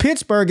lands at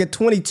Pittsburgh at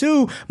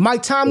 22,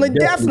 Mike Tomlin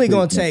definitely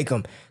going to take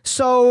him.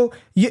 So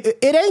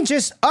it ain't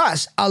just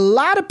us. A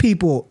lot of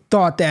people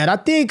thought that. I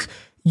think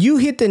you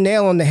hit the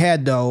nail on the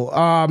head, though.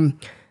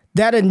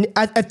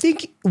 I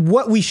think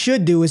what we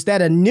should do is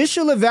that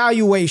initial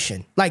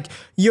evaluation, like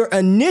your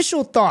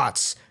initial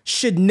thoughts,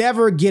 should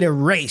never get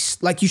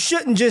erased. Like, you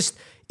shouldn't just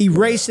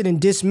erase it and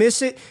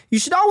dismiss it. You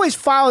should always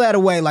file that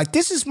away. Like,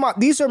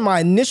 these are my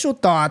initial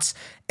thoughts.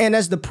 And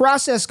as the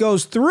process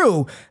goes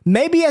through,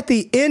 maybe at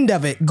the end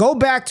of it, go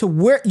back to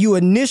where you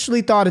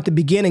initially thought at the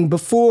beginning,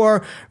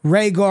 before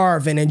Ray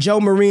Garvin and Joe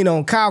Marino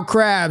and Kyle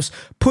Krabs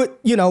put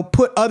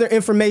other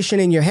information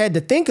in your head to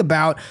think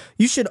about.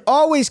 You should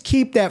always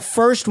keep that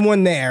first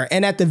one there.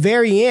 And at the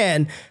very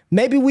end,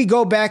 maybe we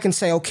go back and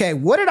say, okay,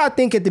 what did I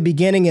think at the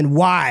beginning and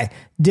why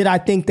did I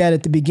think that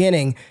at the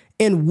beginning?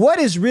 And what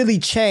has really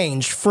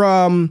changed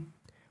from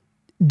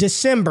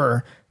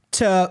December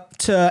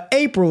to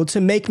April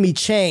to make me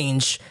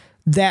change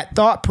that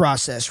thought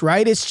process,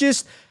 right? It's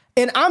just,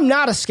 and I'm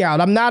not a scout.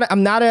 I'm not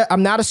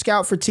a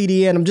scout for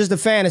TDN. I'm just a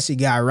fantasy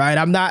guy, right?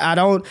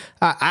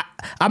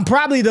 I'm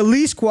probably the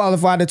least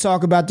qualified to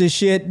talk about this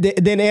shit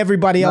than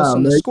everybody else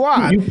on the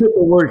squad. You put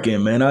the work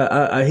in, man.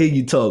 I hear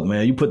you talk,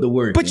 man. You put the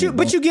work in.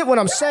 But you get what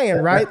I'm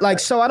saying, right? Like,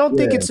 so I don't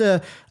think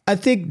I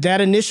think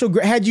that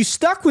initial, had you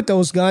stuck with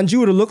those guns, you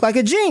would have looked like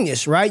a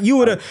genius, right? You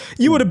would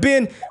have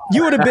been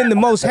the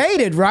most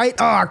hated, right?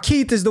 Oh,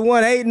 Keith is the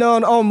one hating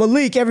on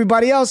Malik.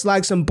 Everybody else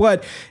likes him.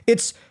 But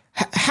it's,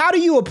 how do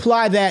you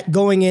apply that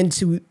going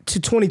into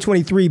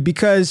 2023?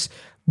 Because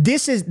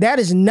that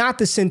is not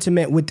the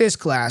sentiment with this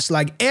class.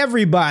 Like,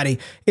 everybody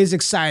is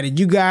excited.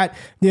 You got,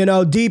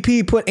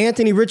 DP put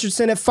Anthony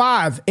Richardson at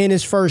 5 in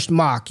his first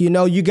mock. You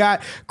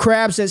got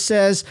Krabs that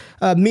says,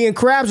 me and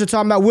Krabs are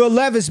talking about Will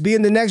Levis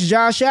being the next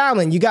Josh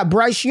Allen. You got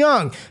Bryce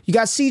Young. You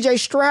got CJ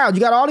Stroud.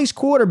 You got all these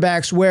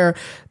quarterbacks where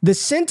the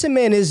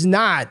sentiment is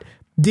not,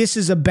 this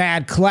is a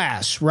bad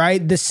class,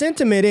 right? The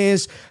sentiment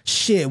is,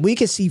 shit, we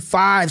can see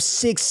 5,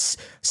 6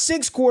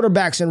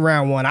 quarterbacks in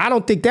round 1. I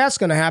don't think that's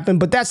going to happen,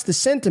 but that's the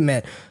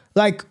sentiment.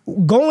 Like,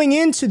 going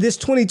into this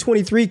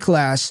 2023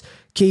 class,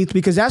 Keith,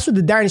 because that's what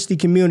the dynasty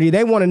community,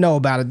 they want to know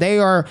about it.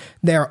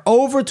 They're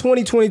over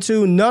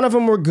 2022. None of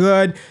them were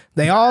good.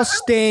 They all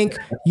stink.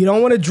 You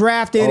don't want to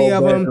draft any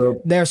of them.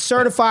 They're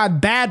certified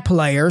bad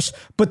players,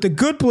 but the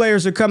good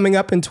players are coming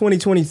up in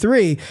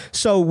 2023.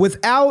 So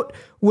without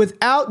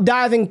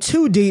diving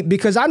too deep,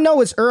 because I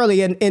know it's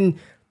early, and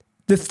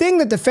the thing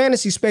that the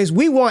fantasy space,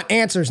 we want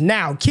answers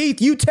now. Keith,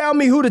 you tell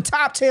me who the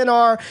top 10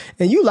 are,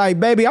 and you like,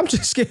 baby,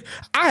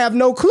 I have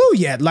no clue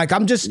yet. Like,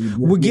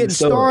 we're getting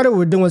started.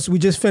 We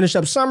just finished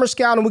up summer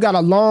scouting. We got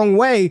a long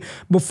way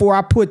before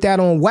I put that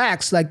on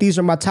wax. Like, these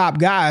are my top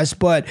guys.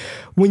 But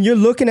when you're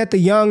looking at the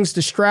Youngs,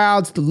 the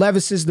Strouds, the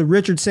Levises, the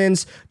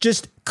Richardsons,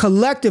 just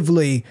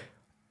collectively,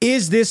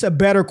 is this a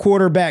better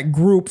quarterback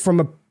group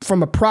from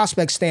a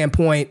prospect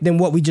standpoint than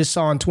what we just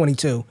saw in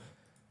 22?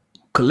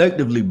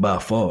 Collectively, by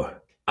far.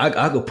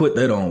 I could put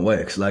that on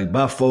wax, like,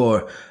 by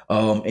far.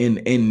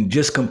 In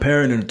just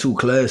comparing the two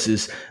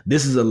classes,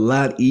 this is a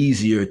lot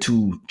easier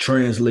to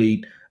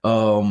translate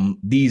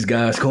these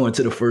guys going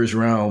to the first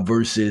round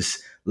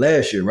versus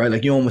last year, right?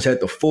 Like, you almost had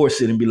to force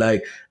it and be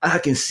like, I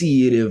can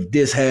see it if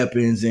this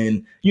happens.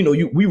 And,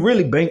 we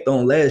really banked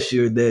on last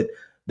year that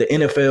the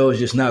NFL is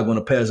just not going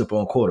to pass up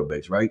on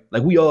quarterbacks, right?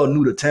 Like, we all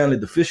knew the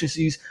talent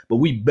deficiencies, but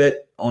we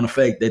bet on the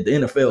fact that the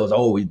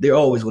NFL they're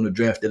always going to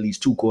draft at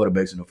least 2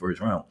 quarterbacks in the first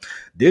round.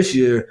 This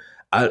year,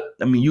 I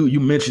mean, you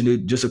mentioned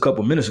it just a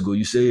couple minutes ago.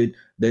 You said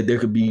that there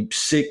could be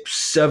 6,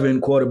 7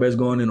 quarterbacks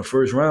going in the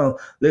first round.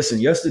 Listen,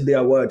 yesterday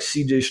I watched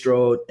C.J.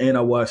 Stroud and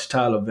I watched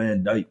Tyler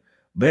Van Dyke.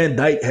 Van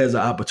Dyke has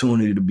an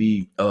opportunity to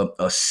be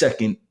a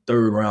second,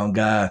 third round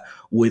guy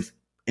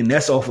and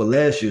that's off of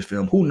last year's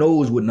film. Who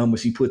knows what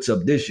numbers he puts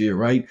up this year,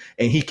 right?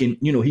 And he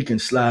can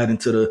slide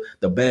into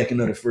the back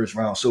end of the first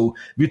round. So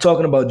if you're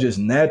talking about just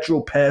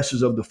natural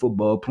passers of the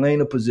football,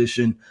 playing a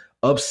position,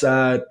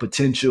 upside,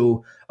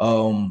 potential,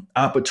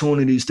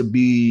 opportunities to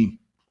be,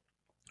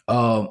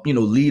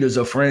 leaders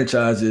of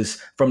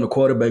franchises from the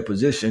quarterback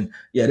position.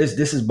 Yeah,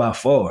 this is by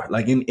far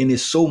and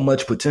there's so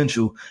much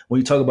potential when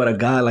you talk about a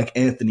guy like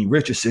Anthony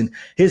Richardson.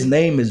 His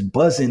name is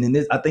buzzing,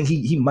 and I think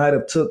he might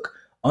have took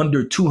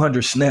under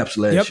 200 snaps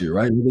last year,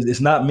 right?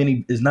 It's not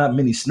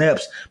many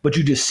snaps, but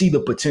you just see the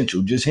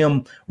potential. Just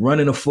him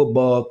running a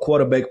football,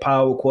 quarterback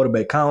power,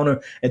 quarterback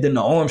counter, and then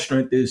the arm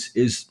strength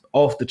is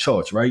off the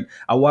charts, right?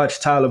 I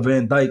watched Tyler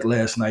Van Dyke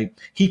last night.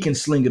 He can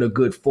sling it a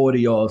good 40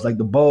 yards. Like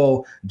the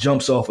ball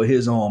jumps off of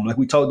his arm. Like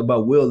we talked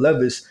about Will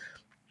Levis.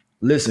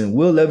 Listen,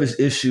 Will Levis'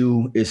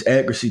 issue is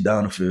accuracy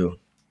down the field,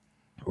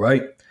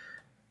 right?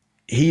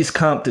 He's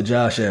comped to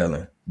Josh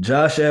Allen.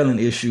 Josh Allen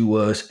issue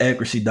was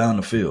accuracy down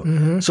the field.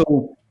 Mm-hmm.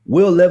 So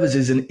Will Levis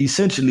is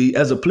essentially,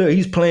 as a player,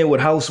 he's playing with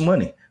house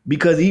money,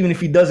 because even if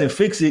he doesn't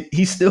fix it,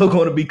 he's still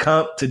going to be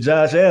comped to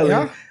Josh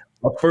Allen,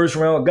 a first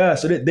round guy.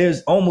 So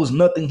there's almost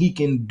nothing he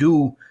can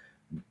do,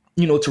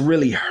 to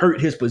really hurt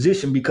his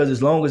position, because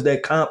as long as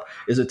that comp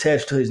is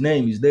attached to his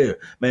name, he's there.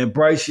 Man,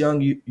 Bryce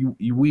Young,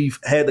 we've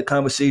had the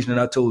conversation,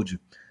 and I told you,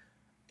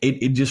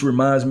 it just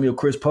reminds me of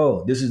Chris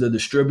Paul. This is a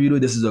distributor.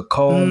 This is a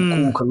calm,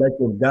 cool,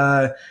 collective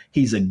guy.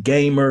 He's a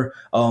gamer.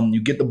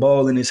 You get the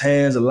ball in his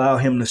hands, allow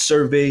him to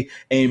survey.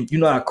 And you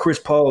know how Chris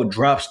Paul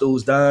drops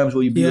those dimes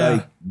where you be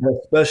like, that's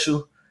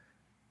special?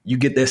 You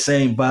get that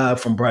same vibe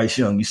from Bryce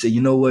Young. You say,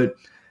 you know what?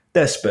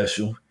 That's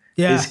special.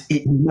 Yeah.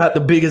 He's not the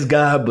biggest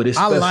guy, but it's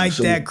special. I like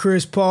that,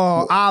 Chris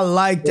Paul. I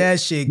like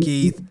that shit,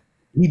 Keith.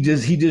 He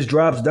just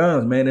drops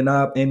dimes, man.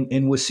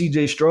 And with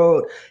C.J.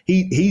 Stroud,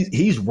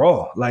 he's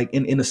raw. Like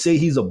in to say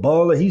he's a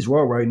baller, he's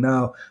raw right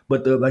now.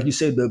 But like you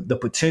said, the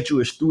potential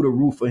is through the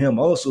roof for him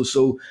also.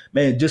 So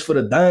man, just for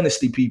the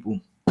dynasty people,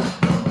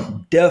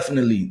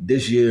 definitely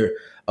this year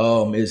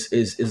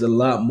is a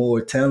lot more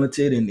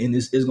talented, and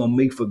it's gonna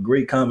make for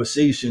great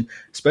conversation,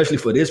 especially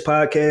for this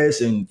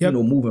podcast. And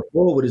moving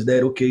forward, is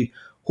that okay?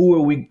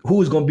 Who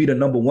is going to be the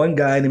number one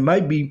guy? And it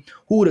might be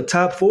who are the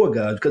top 4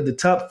 guys, because the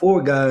top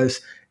 4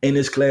 guys in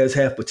this class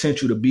have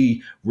potential to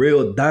be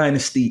real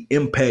dynasty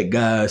impact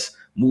guys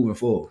moving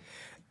forward.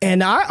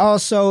 And I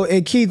also,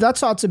 and Keith, I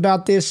talked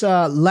about this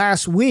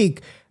last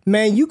week.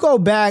 Man, you go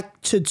back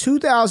to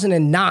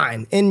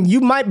 2009, and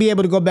you might be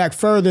able to go back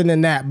further than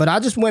that, but I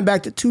just went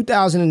back to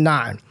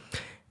 2009,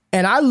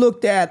 and I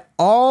looked at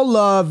all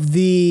of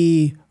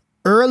the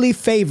early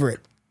favorite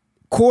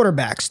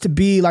quarterbacks to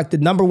be like the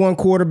number 1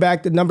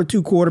 quarterback, the number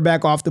 2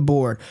 quarterback off the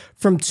board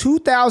from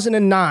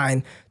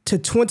 2009 to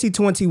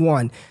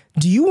 2021.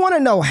 Do you want to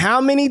know how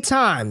many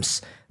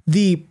times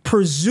the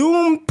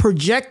presumed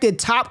projected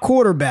top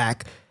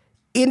quarterback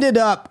ended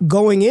up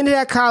going into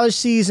that college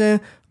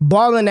season,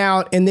 balling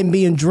out, and then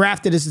being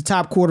drafted as the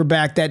top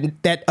quarterback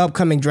that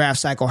upcoming draft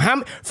cycle?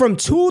 From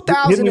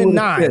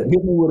 2009. Hit me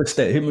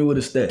with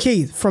a stat.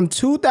 Keith, from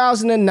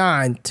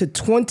 2009 to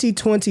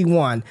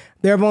 2021,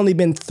 there have only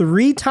been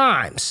 3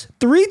 times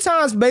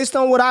based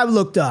on what I've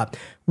looked up,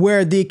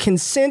 where the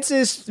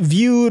consensus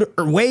viewed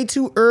way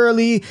too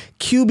early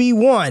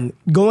QB1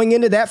 going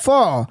into that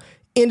fall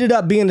ended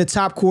up being the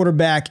top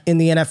quarterback in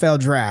the NFL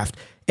draft.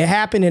 It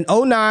happened in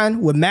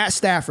 2009 with Matt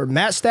Stafford.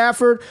 Matt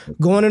Stafford,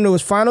 going into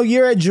his final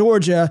year at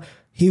Georgia,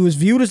 he was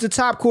viewed as the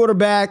top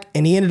quarterback,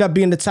 and he ended up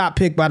being the top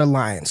pick by the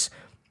Lions.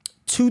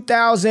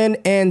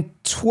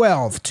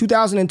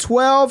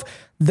 2012,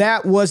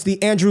 that was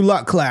the Andrew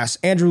Luck class.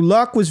 Andrew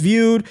Luck was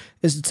viewed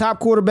as the top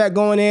quarterback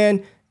going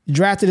in,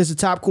 drafted as the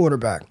top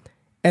quarterback.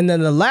 And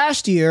then the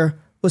last year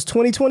was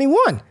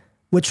 2021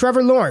 with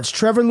Trevor Lawrence.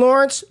 Trevor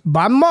Lawrence,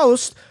 by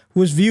most,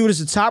 was viewed as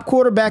the top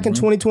quarterback in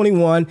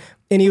 2021,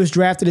 and he was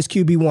drafted as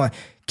QB1.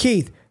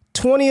 Keith,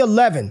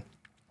 2011,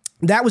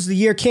 that was the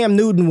year Cam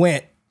Newton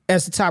went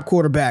as the top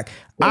quarterback.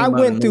 I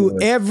went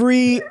through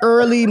every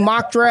early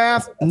mock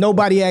draft.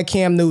 Nobody had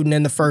Cam Newton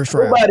in the first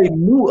round. Nobody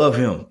knew of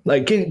him.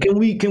 Like, can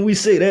we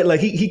say that? Like,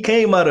 he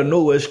came out of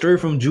nowhere, straight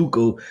from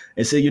JUCO,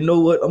 and said, you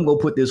know what? I'm going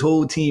to put this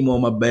whole team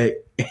on my back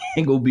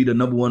and go be the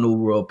number 1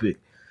 overall pick.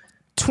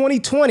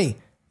 2020,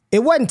 it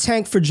wasn't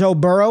tank for Joe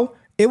Burrow.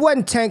 It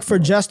wasn't tank for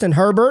Justin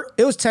Herbert.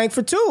 It was tank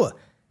for Tua.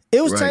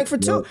 It was tank for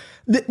Tua.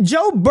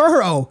 Joe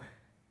Burrow,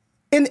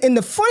 and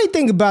the funny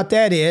thing about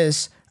that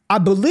is, I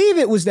believe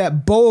it was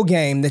that bowl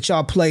game that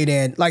y'all played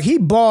in. Like, he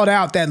balled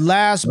out that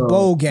last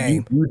bowl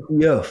game.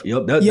 UCF.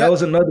 Yep. That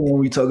was another one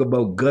we talk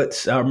about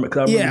guts. I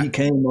remember he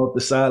came off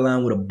the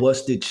sideline with a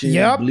busted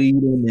chin,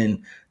 bleeding,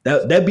 and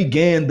that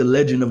began the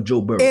legend of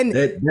Joe Burrow. And,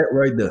 that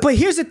right there. But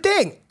here's the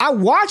thing. I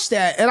watched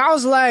that, and I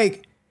was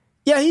like,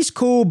 yeah, he's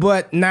cool,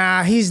 but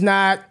nah, he's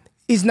not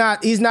an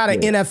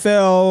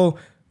NFL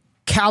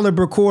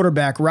caliber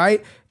quarterback,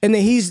 right? And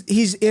then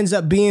he's ends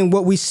up being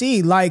what we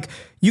see. Like,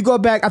 you go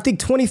back, I think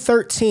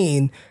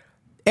 2013,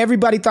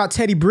 everybody thought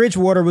Teddy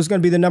Bridgewater was going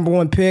to be the number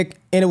one pick,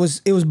 and it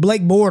was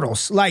Blake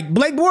Bortles. Like,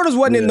 Blake Bortles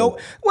wasn't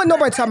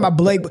nobody talking about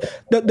Blake.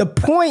 The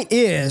point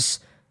is,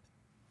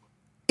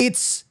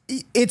 it's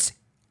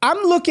I'm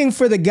looking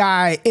for the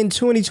guy in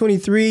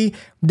 2023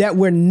 that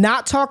we're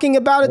not talking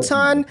about a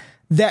ton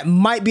that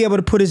might be able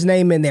to put his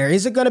name in there.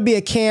 Is it going to be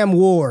a Cam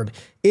Ward?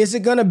 Is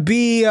it going to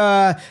be,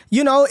 is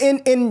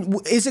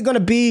it going to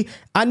be,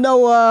 I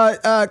know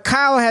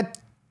Kyle had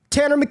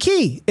Tanner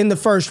McKee in the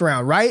first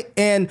round, right?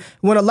 And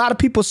when a lot of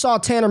people saw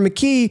Tanner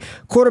McKee,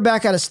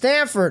 quarterback out of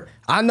Stanford,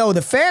 I know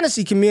the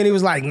fantasy community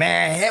was like,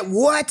 man,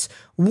 what?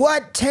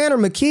 Tanner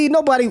McKee?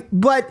 Nobody,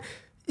 but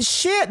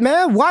shit,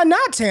 man, why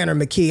not Tanner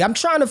McKee? I'm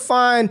trying to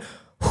find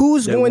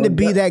who's going to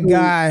be that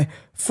guy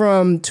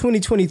from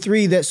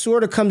 2023 that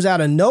sort of comes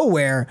out of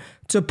nowhere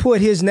to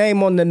put his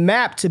name on the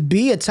map to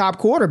be a top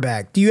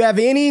quarterback. Do you have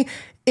any,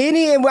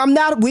 and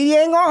we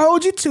ain't gonna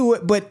hold you to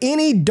it, but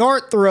any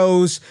dart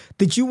throws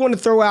that you want to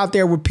throw out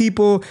there where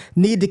people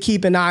need to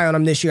keep an eye on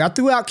them this year? I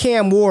threw out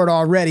Cam Ward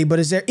already, but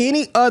is there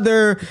any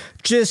other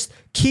just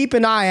keep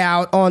an eye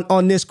out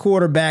on this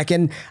quarterback?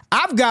 And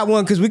I've got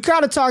one because we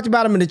kind of talked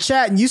about him in the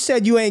chat and you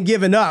said you ain't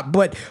giving up,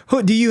 but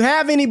do you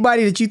have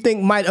anybody that you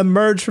think might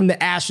emerge from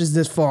the ashes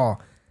this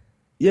fall?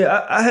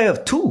 Yeah, I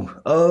have two.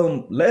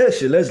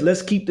 Last year,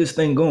 let's keep this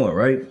thing going,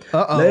 right?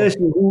 Last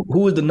year, who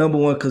was the number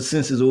one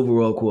consensus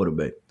overall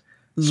quarterback?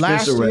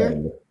 Spencer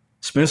Rattler.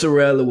 Spencer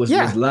Rattler was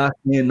locked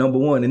in number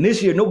one. And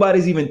this year,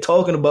 nobody's even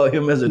talking about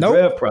him as a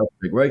draft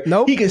prospect, right?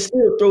 He can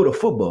still throw the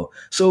football.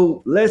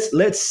 So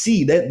let's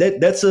see.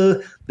 That's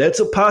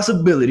a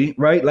possibility,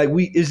 right? Like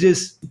it's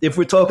just, if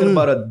we're talking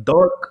about a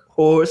dark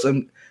horse,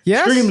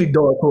 extremely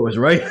dark horse,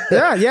 right?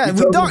 Yeah.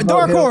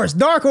 Dark horse.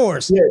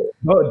 Yeah,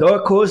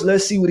 dark horse.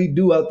 Let's see what he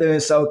do out there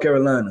in South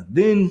Carolina.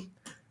 Then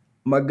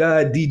my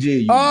guy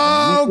DJ.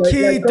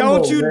 Keith,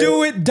 don't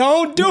do it.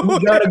 Don't do it. We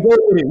gotta go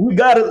with it. We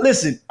gotta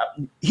listen.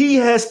 He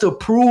has to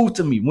prove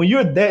to me, when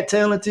you're that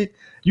talented,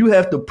 you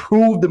have to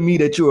prove to me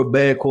that you're a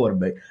bad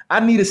quarterback. I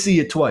need to see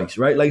it twice,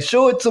 right? Like,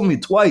 show it to me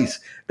twice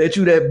that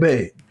you that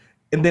bad,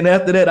 and then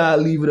after that, I'll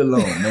leave it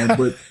alone, man.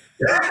 But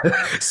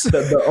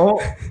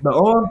the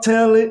arm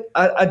talent,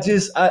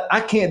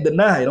 I can't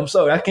deny it. I'm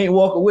sorry, I can't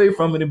walk away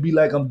from it and be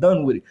like I'm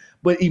done with it.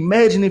 But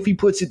imagine if he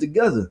puts it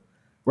together,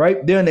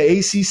 right? They're in the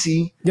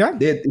ACC,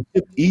 they're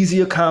the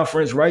easier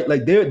conference, right?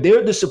 Like they're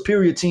the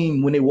superior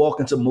team when they walk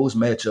into most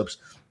matchups.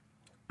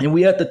 And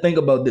we have to think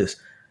about this.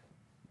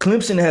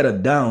 Clemson had a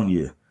down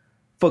year.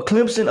 For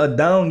Clemson, a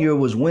down year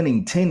was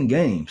winning 10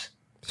 games.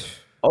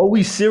 Are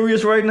we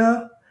serious right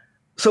now?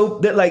 So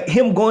that, like,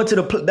 him going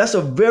to that's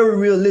a very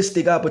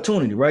realistic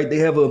opportunity, right? They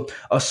have a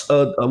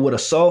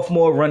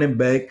sophomore running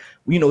back.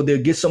 You know,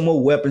 they'll get some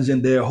more weapons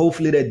in there.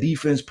 Hopefully that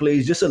defense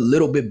plays just a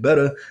little bit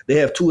better. They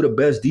have two of the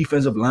best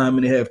defensive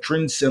linemen. They have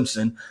Trent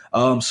Simpson.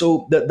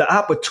 So the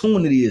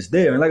opportunity is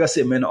there. And like I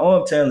said, man, the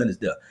arm talent is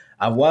there.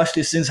 I've watched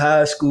it since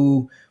high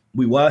school.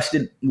 We watched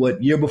it,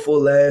 year before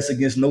last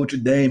against Notre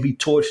Dame. He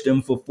torched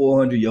them for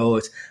 400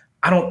 yards.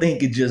 I don't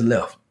think it just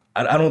left.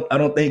 I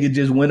don't think it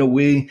just went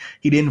away.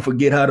 He didn't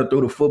forget how to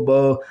throw the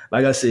football.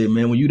 Like I said,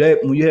 man, when you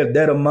have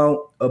that amount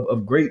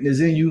of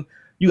greatness in you,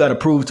 you got to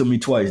prove to me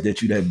twice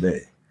that you that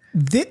bad.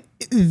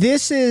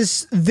 This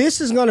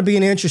is going to be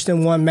an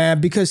interesting one,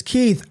 man, because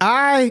Keith,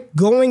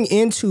 going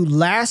into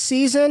last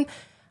season,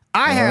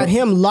 I had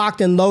him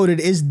locked and loaded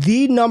as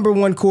the number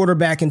one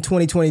quarterback in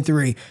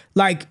 2023.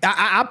 Like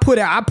I put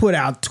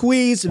out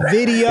tweets,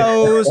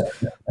 videos,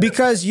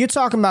 because you're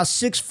talking about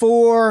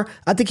 6'4".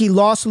 I think he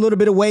lost a little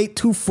bit of weight,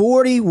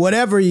 240,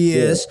 whatever he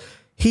is.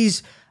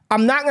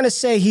 I'm not going to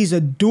say he's a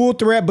dual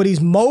threat, but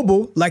he's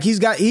mobile. Like he's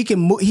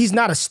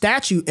not a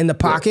statue in the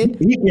pocket.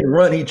 He can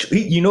run.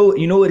 You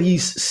know what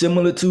he's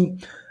similar to?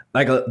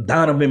 Like a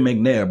Donovan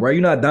McNabb, right?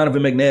 You know how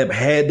Donovan McNabb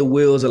had the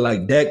wheels of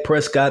like Dak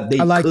Prescott. They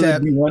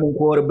could be running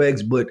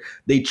quarterbacks, but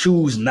they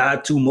choose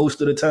not to most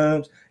of the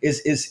times.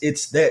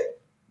 It's that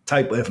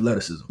type of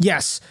athleticism.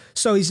 Yes.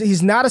 So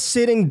he's not a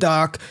sitting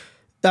duck.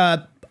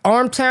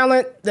 Arm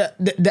talent.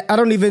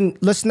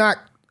 Let's not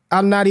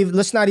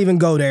even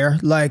go there.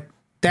 Like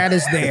that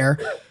is there.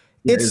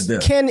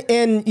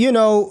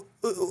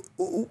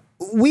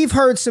 We've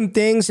heard some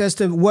things as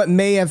to what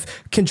may have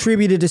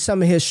contributed to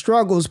some of his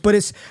struggles,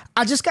 but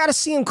I just got to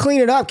see him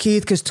clean it up,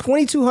 Keith, because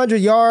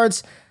 2,200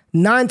 yards,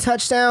 9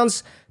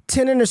 touchdowns,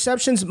 10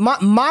 interceptions.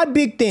 My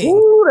big thing.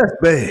 Ooh, that's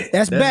bad.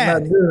 That's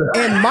bad.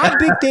 And my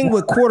big thing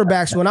with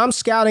quarterbacks, when I'm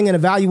scouting and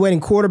evaluating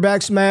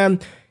quarterbacks, man,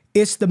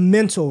 it's the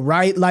mental,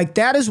 right? Like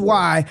that is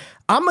why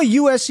I'm a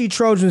USC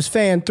Trojans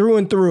fan through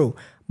and through.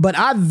 But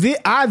I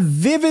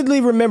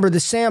vividly remember the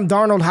Sam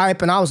Darnold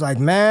hype, and I was like,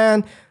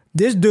 man,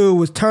 this dude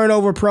was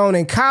turnover prone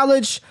in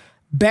college.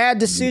 Bad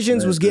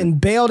decisions, was getting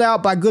bailed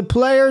out by good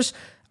players.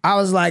 I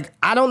was like,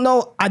 I don't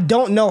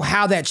know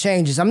how that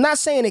changes. I'm not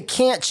saying it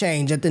can't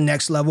change at the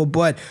next level,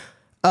 but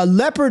a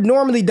leopard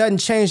normally doesn't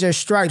change their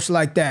stripes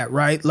like that,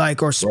 right?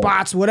 Like, or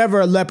spots,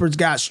 whatever a leopard's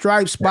got,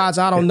 stripes, spots,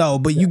 I don't know,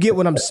 but you get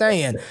what I'm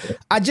saying.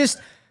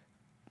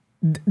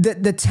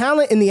 The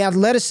talent and the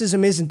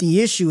athleticism isn't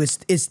the issue.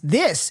 It's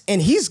this.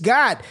 And he's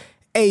got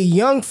a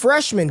young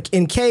freshman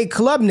in Cade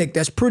Klubnik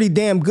that's pretty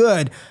damn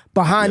good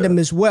behind him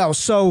as well.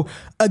 So,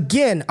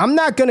 again, I'm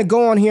not going to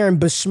go on here and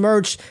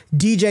besmirch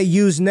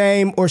DJU's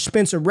name or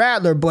Spencer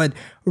Rattler, but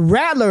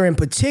Rattler in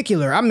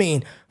particular, I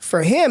mean,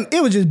 for him,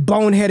 it was just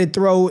boneheaded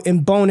throw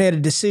and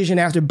boneheaded decision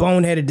after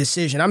boneheaded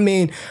decision. I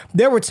mean,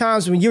 there were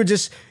times when you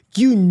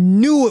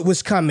knew it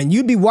was coming.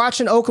 You'd be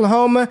watching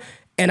Oklahoma,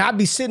 and I'd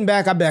be sitting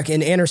back, I'd be like,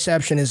 an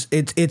interception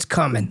it's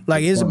coming.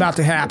 Like, it's about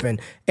to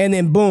happen. And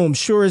then boom,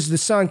 sure as the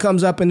sun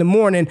comes up in the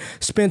morning,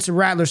 Spencer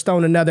Rattler's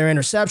thrown another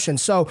interception.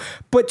 So,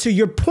 but to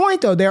your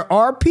point though, there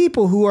are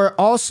people who are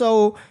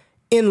also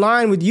in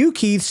line with you,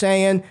 Keith,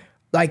 saying,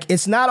 like,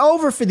 it's not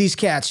over for these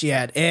cats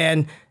yet.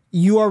 And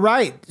you are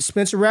right.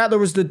 Spencer Rattler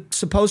was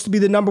supposed to be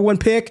the number 1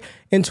 pick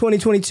in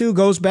 2022,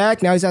 goes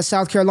back. Now he's at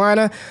South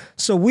Carolina.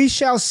 So we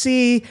shall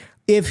see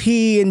if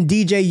he and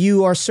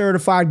DJU are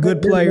certified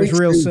good players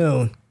real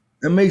soon.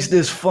 It makes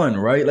this fun,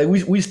 right? Like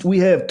we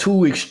have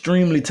 2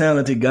 extremely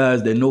talented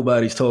guys that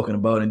nobody's talking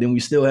about, and then we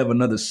still have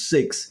another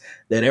 6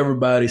 that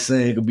everybody's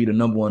saying could be the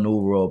number 1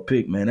 overall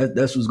pick, man.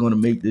 That's what's going to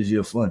make this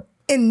year fun.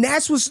 And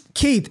that's what's,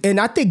 Keith, and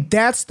I think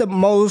that's the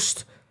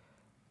most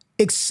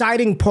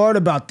exciting part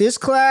about this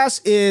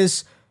class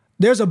is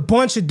there's a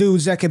bunch of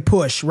dudes that can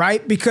push,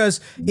 right? Because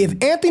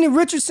if Anthony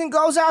Richardson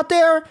goes out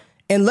there,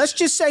 and let's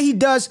just say he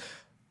does –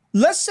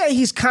 let's say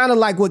he's kind of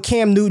like what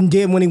Cam Newton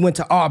did when he went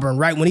to Auburn,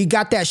 right? When he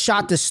got that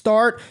shot to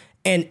start,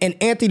 and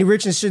Anthony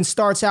Richardson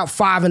starts out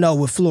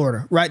 5-0 with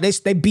Florida, right?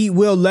 They beat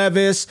Will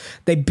Levis.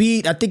 I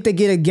think they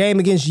get a game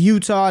against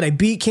Utah. They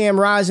beat Cam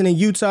Rising in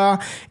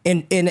Utah.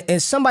 And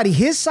somebody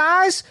his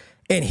size,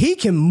 and he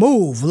can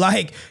move.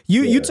 Like,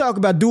 you talk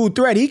about dual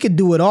threat, he could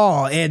do it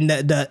all. And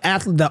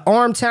the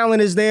arm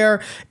talent is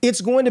there.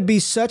 It's going to be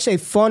such a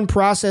fun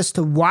process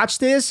to watch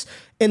this.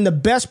 And the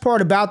best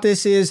part about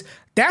this is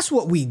that's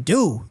what we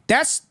do.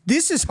 This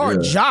is our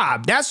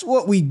job. That's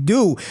what we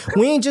do.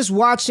 We ain't just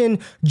watching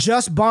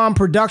Just Bomb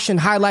production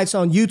highlights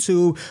on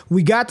YouTube.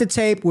 We got the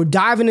tape. We're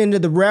diving into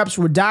the reps.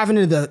 We're diving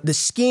into the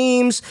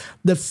schemes,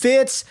 the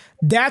fits.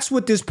 That's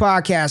what this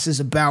podcast is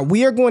about.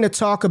 We are going to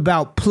talk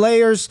about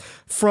players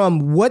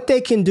from what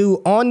they can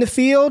do on the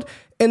field,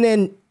 and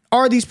then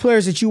are these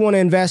players that you want to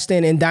invest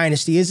in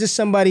Dynasty? Is this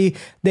somebody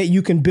that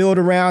you can build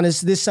around?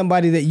 Is this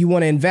somebody that you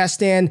want to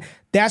invest in?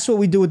 That's what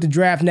we do with the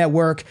Draft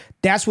Network.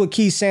 That's what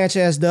Keith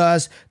Sanchez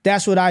does.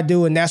 That's what I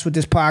do, and that's what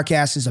this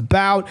podcast is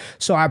about.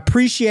 So I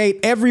appreciate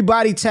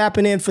everybody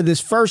tapping in for this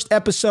first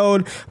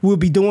episode. We'll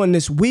be doing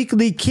this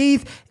weekly.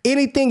 Keith,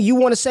 anything you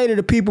want to say to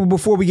the people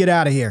before we get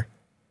out of here?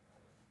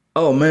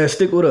 Oh, man,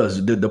 stick with us.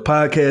 The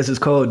podcast is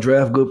called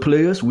Draft Good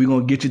Players. We're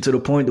going to get you to the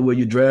point where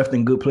you're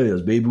drafting good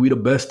players, baby. We the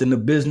best in the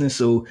business,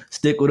 so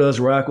stick with us,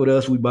 rock with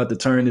us. We about to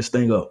turn this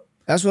thing up.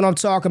 That's what I'm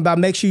talking about.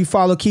 Make sure you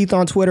follow Keith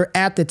on Twitter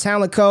at The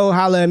Talent Code.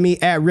 Holla at me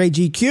at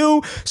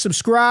RayGQ.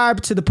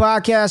 Subscribe to the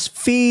podcast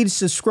feed.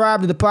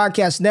 Subscribe to the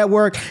podcast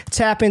network.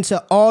 Tap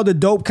into all the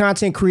dope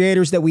content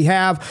creators that we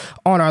have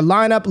on our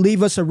lineup.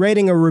 Leave us a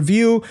rating, a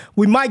review.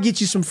 We might get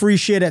you some free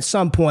shit at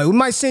some point. We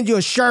might send you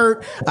a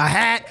shirt, a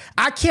hat.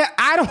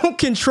 I don't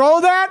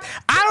control that.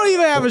 I don't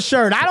even have a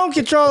shirt. I don't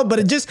control it,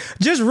 but just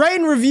rate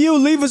and review.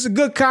 Leave us a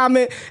good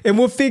comment, and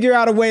we'll figure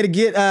out a way to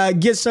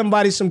get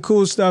somebody some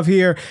cool stuff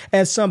here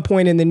at some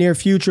point in the near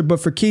future. But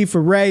for Keith,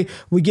 for Ray,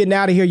 we getting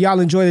out of here. Y'all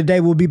enjoy the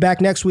day. We'll be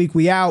back next week.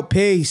 We out.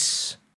 Peace.